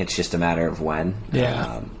leaving. It's just a matter of when.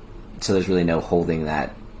 Yeah. So there's really no holding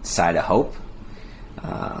that side of hope.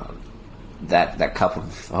 That cup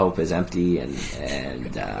of hope is empty,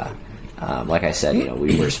 and like I said,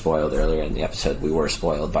 we were spoiled earlier in the episode. We were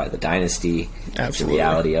spoiled by the dynasty. Absolutely. The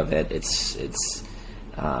reality of it, it's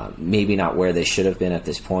maybe not where they should have been at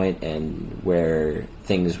this point, and where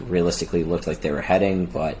things realistically looked like they were heading,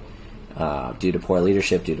 but due to poor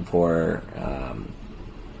leadership, due to poor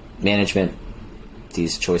management,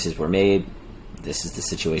 these choices were made. This is the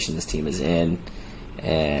situation this team is in,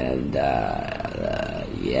 and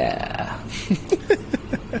yeah.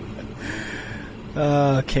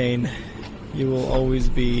 Kane, you will always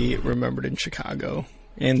be remembered in Chicago,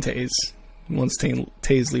 and Taze, once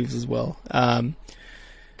Taze leaves as well. All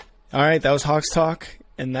right, that was Hawks Talk,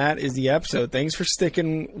 and that is the episode. Thanks for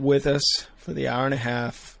sticking with us for the hour and a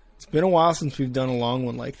half. It's been a while since we've done a long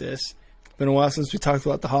one like this. It's been a while since we talked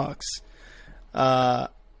about the Hawks.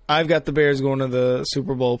 I've got the Bears going to the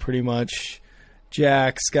Super Bowl pretty much.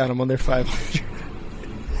 Jack's got them on their 500.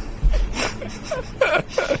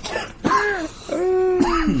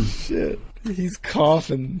 Oh, shit. He's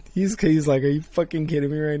coughing. He's like, are you fucking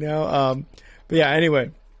kidding me right now? But yeah,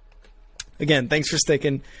 anyway. Again, thanks for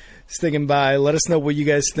sticking by. Let us know what you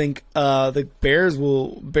guys think the Bears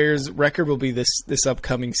record will be this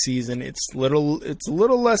upcoming season. It's a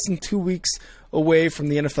little less than 2 weeks away from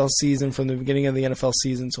the NFL season, from the beginning of the NFL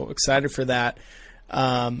season, so excited for that.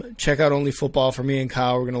 Check out Only Football for me and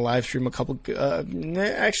Kyle. We're going to live stream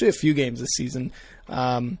actually a few games this season.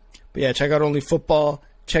 But yeah, check out Only Football.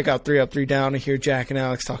 Check out 3 Up, 3 Down to hear Jack and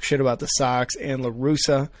Alex talk shit about the Sox and La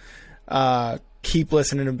Russa. Keep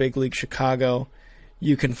listening to Big League Chicago.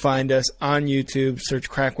 You can find us on YouTube. Search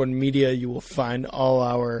Crack One Media. You will find all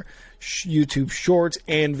our YouTube shorts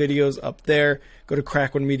and videos up there. Go to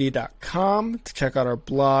crackonemedia.com to check out our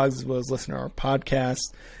blogs as well as listen to our podcast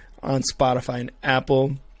on Spotify and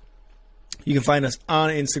Apple. You can find us on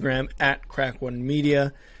Instagram at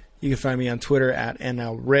Crack1Media. You can find me on Twitter at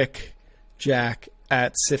NLRick, Jack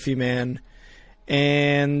at SiffyMan.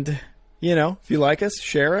 And, you know, if you like us,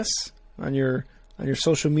 share us on your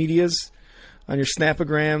social medias, on your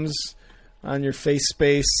Snapograms, on your Face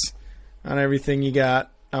Space, on everything you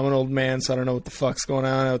got. I'm an old man, so I don't know what the fuck's going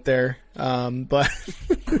on out there. Yeah,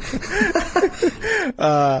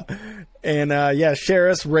 share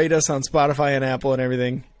us, rate us on Spotify and Apple and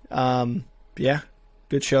everything. Yeah,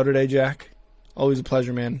 good show today, Jack. Always a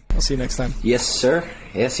pleasure, man. I'll see you next time. Yes, sir.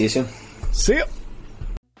 Yeah, see you soon. See ya.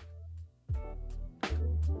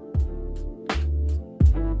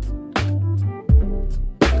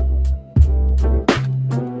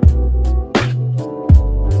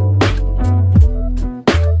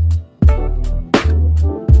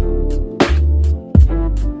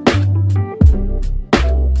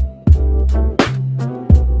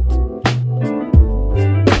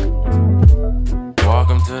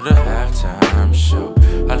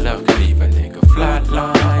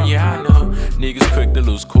 Niggas quick to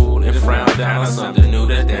lose cool and frown down on something new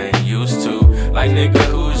that they ain't used to. Like, nigga,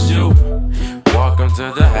 who's you? Welcome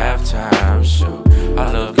to the halftime show.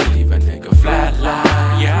 I love to leave a nigga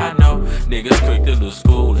flatline. Yeah, I know. Niggas quick to lose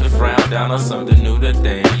cool and frown down on something new that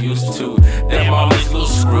they ain't used to. Them all these little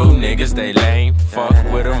screw niggas, they lame. Fuck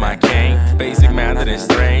with them, I can't. Basic mounted and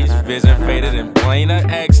strange. Vision faded and plain. An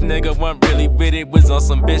ex nigga wasn't really with it. Was on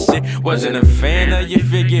some bitch shit. Wasn't a fan of you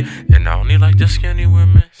figure. And I only like the skinny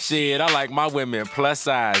women. Shit, I like my women plus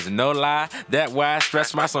size. No lie, that wide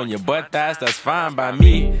stretch marks on your butt thighs. That's fine by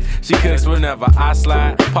me. She cooks whenever I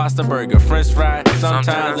slide. Pasta, burger, french fry.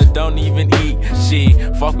 Sometimes I don't even eat. She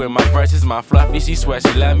fuck with my brushes, my fluffy. She sweat,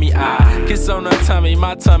 she let me eye. Kiss on her tummy,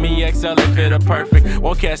 my tummy XL and fit her perfect.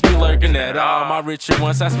 Won't catch me lurking at all. My ritual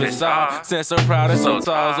once I spit all. Since so proud and so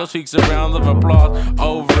tall, those cheeks a round of applause.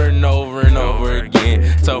 Over and over and over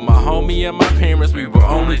again. Told my homie and my parents we were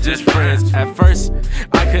only just friends. At first,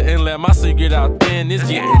 I couldn't let my secret out then. It's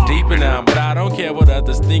getting deeper now, but I don't care what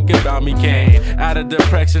others think about me. Kane out of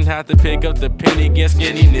depression, have to pick up the penny, get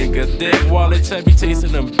skinny nigga. Thick wallet, chubby,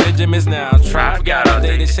 chasing them Benjamins now. Tribe got all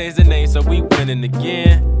day to change the name, so we winning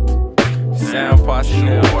again. Sound posse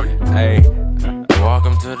now, hey.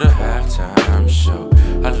 Welcome to the halftime show.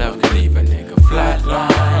 I love to leave a nigga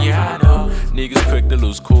flatline. Yeah, I know. Niggas quick to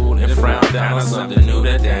lose cool and frown down on something new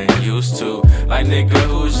that they ain't used to. Like, nigga,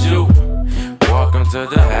 who's you? Welcome to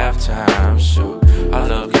the halftime show. I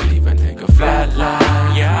love to leave a nigga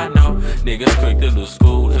flatline. Yeah, I know. Niggas quick to lose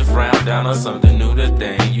cool and frown down on something new that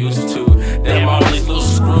they ain't used to. Them all these little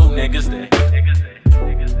screw niggas, they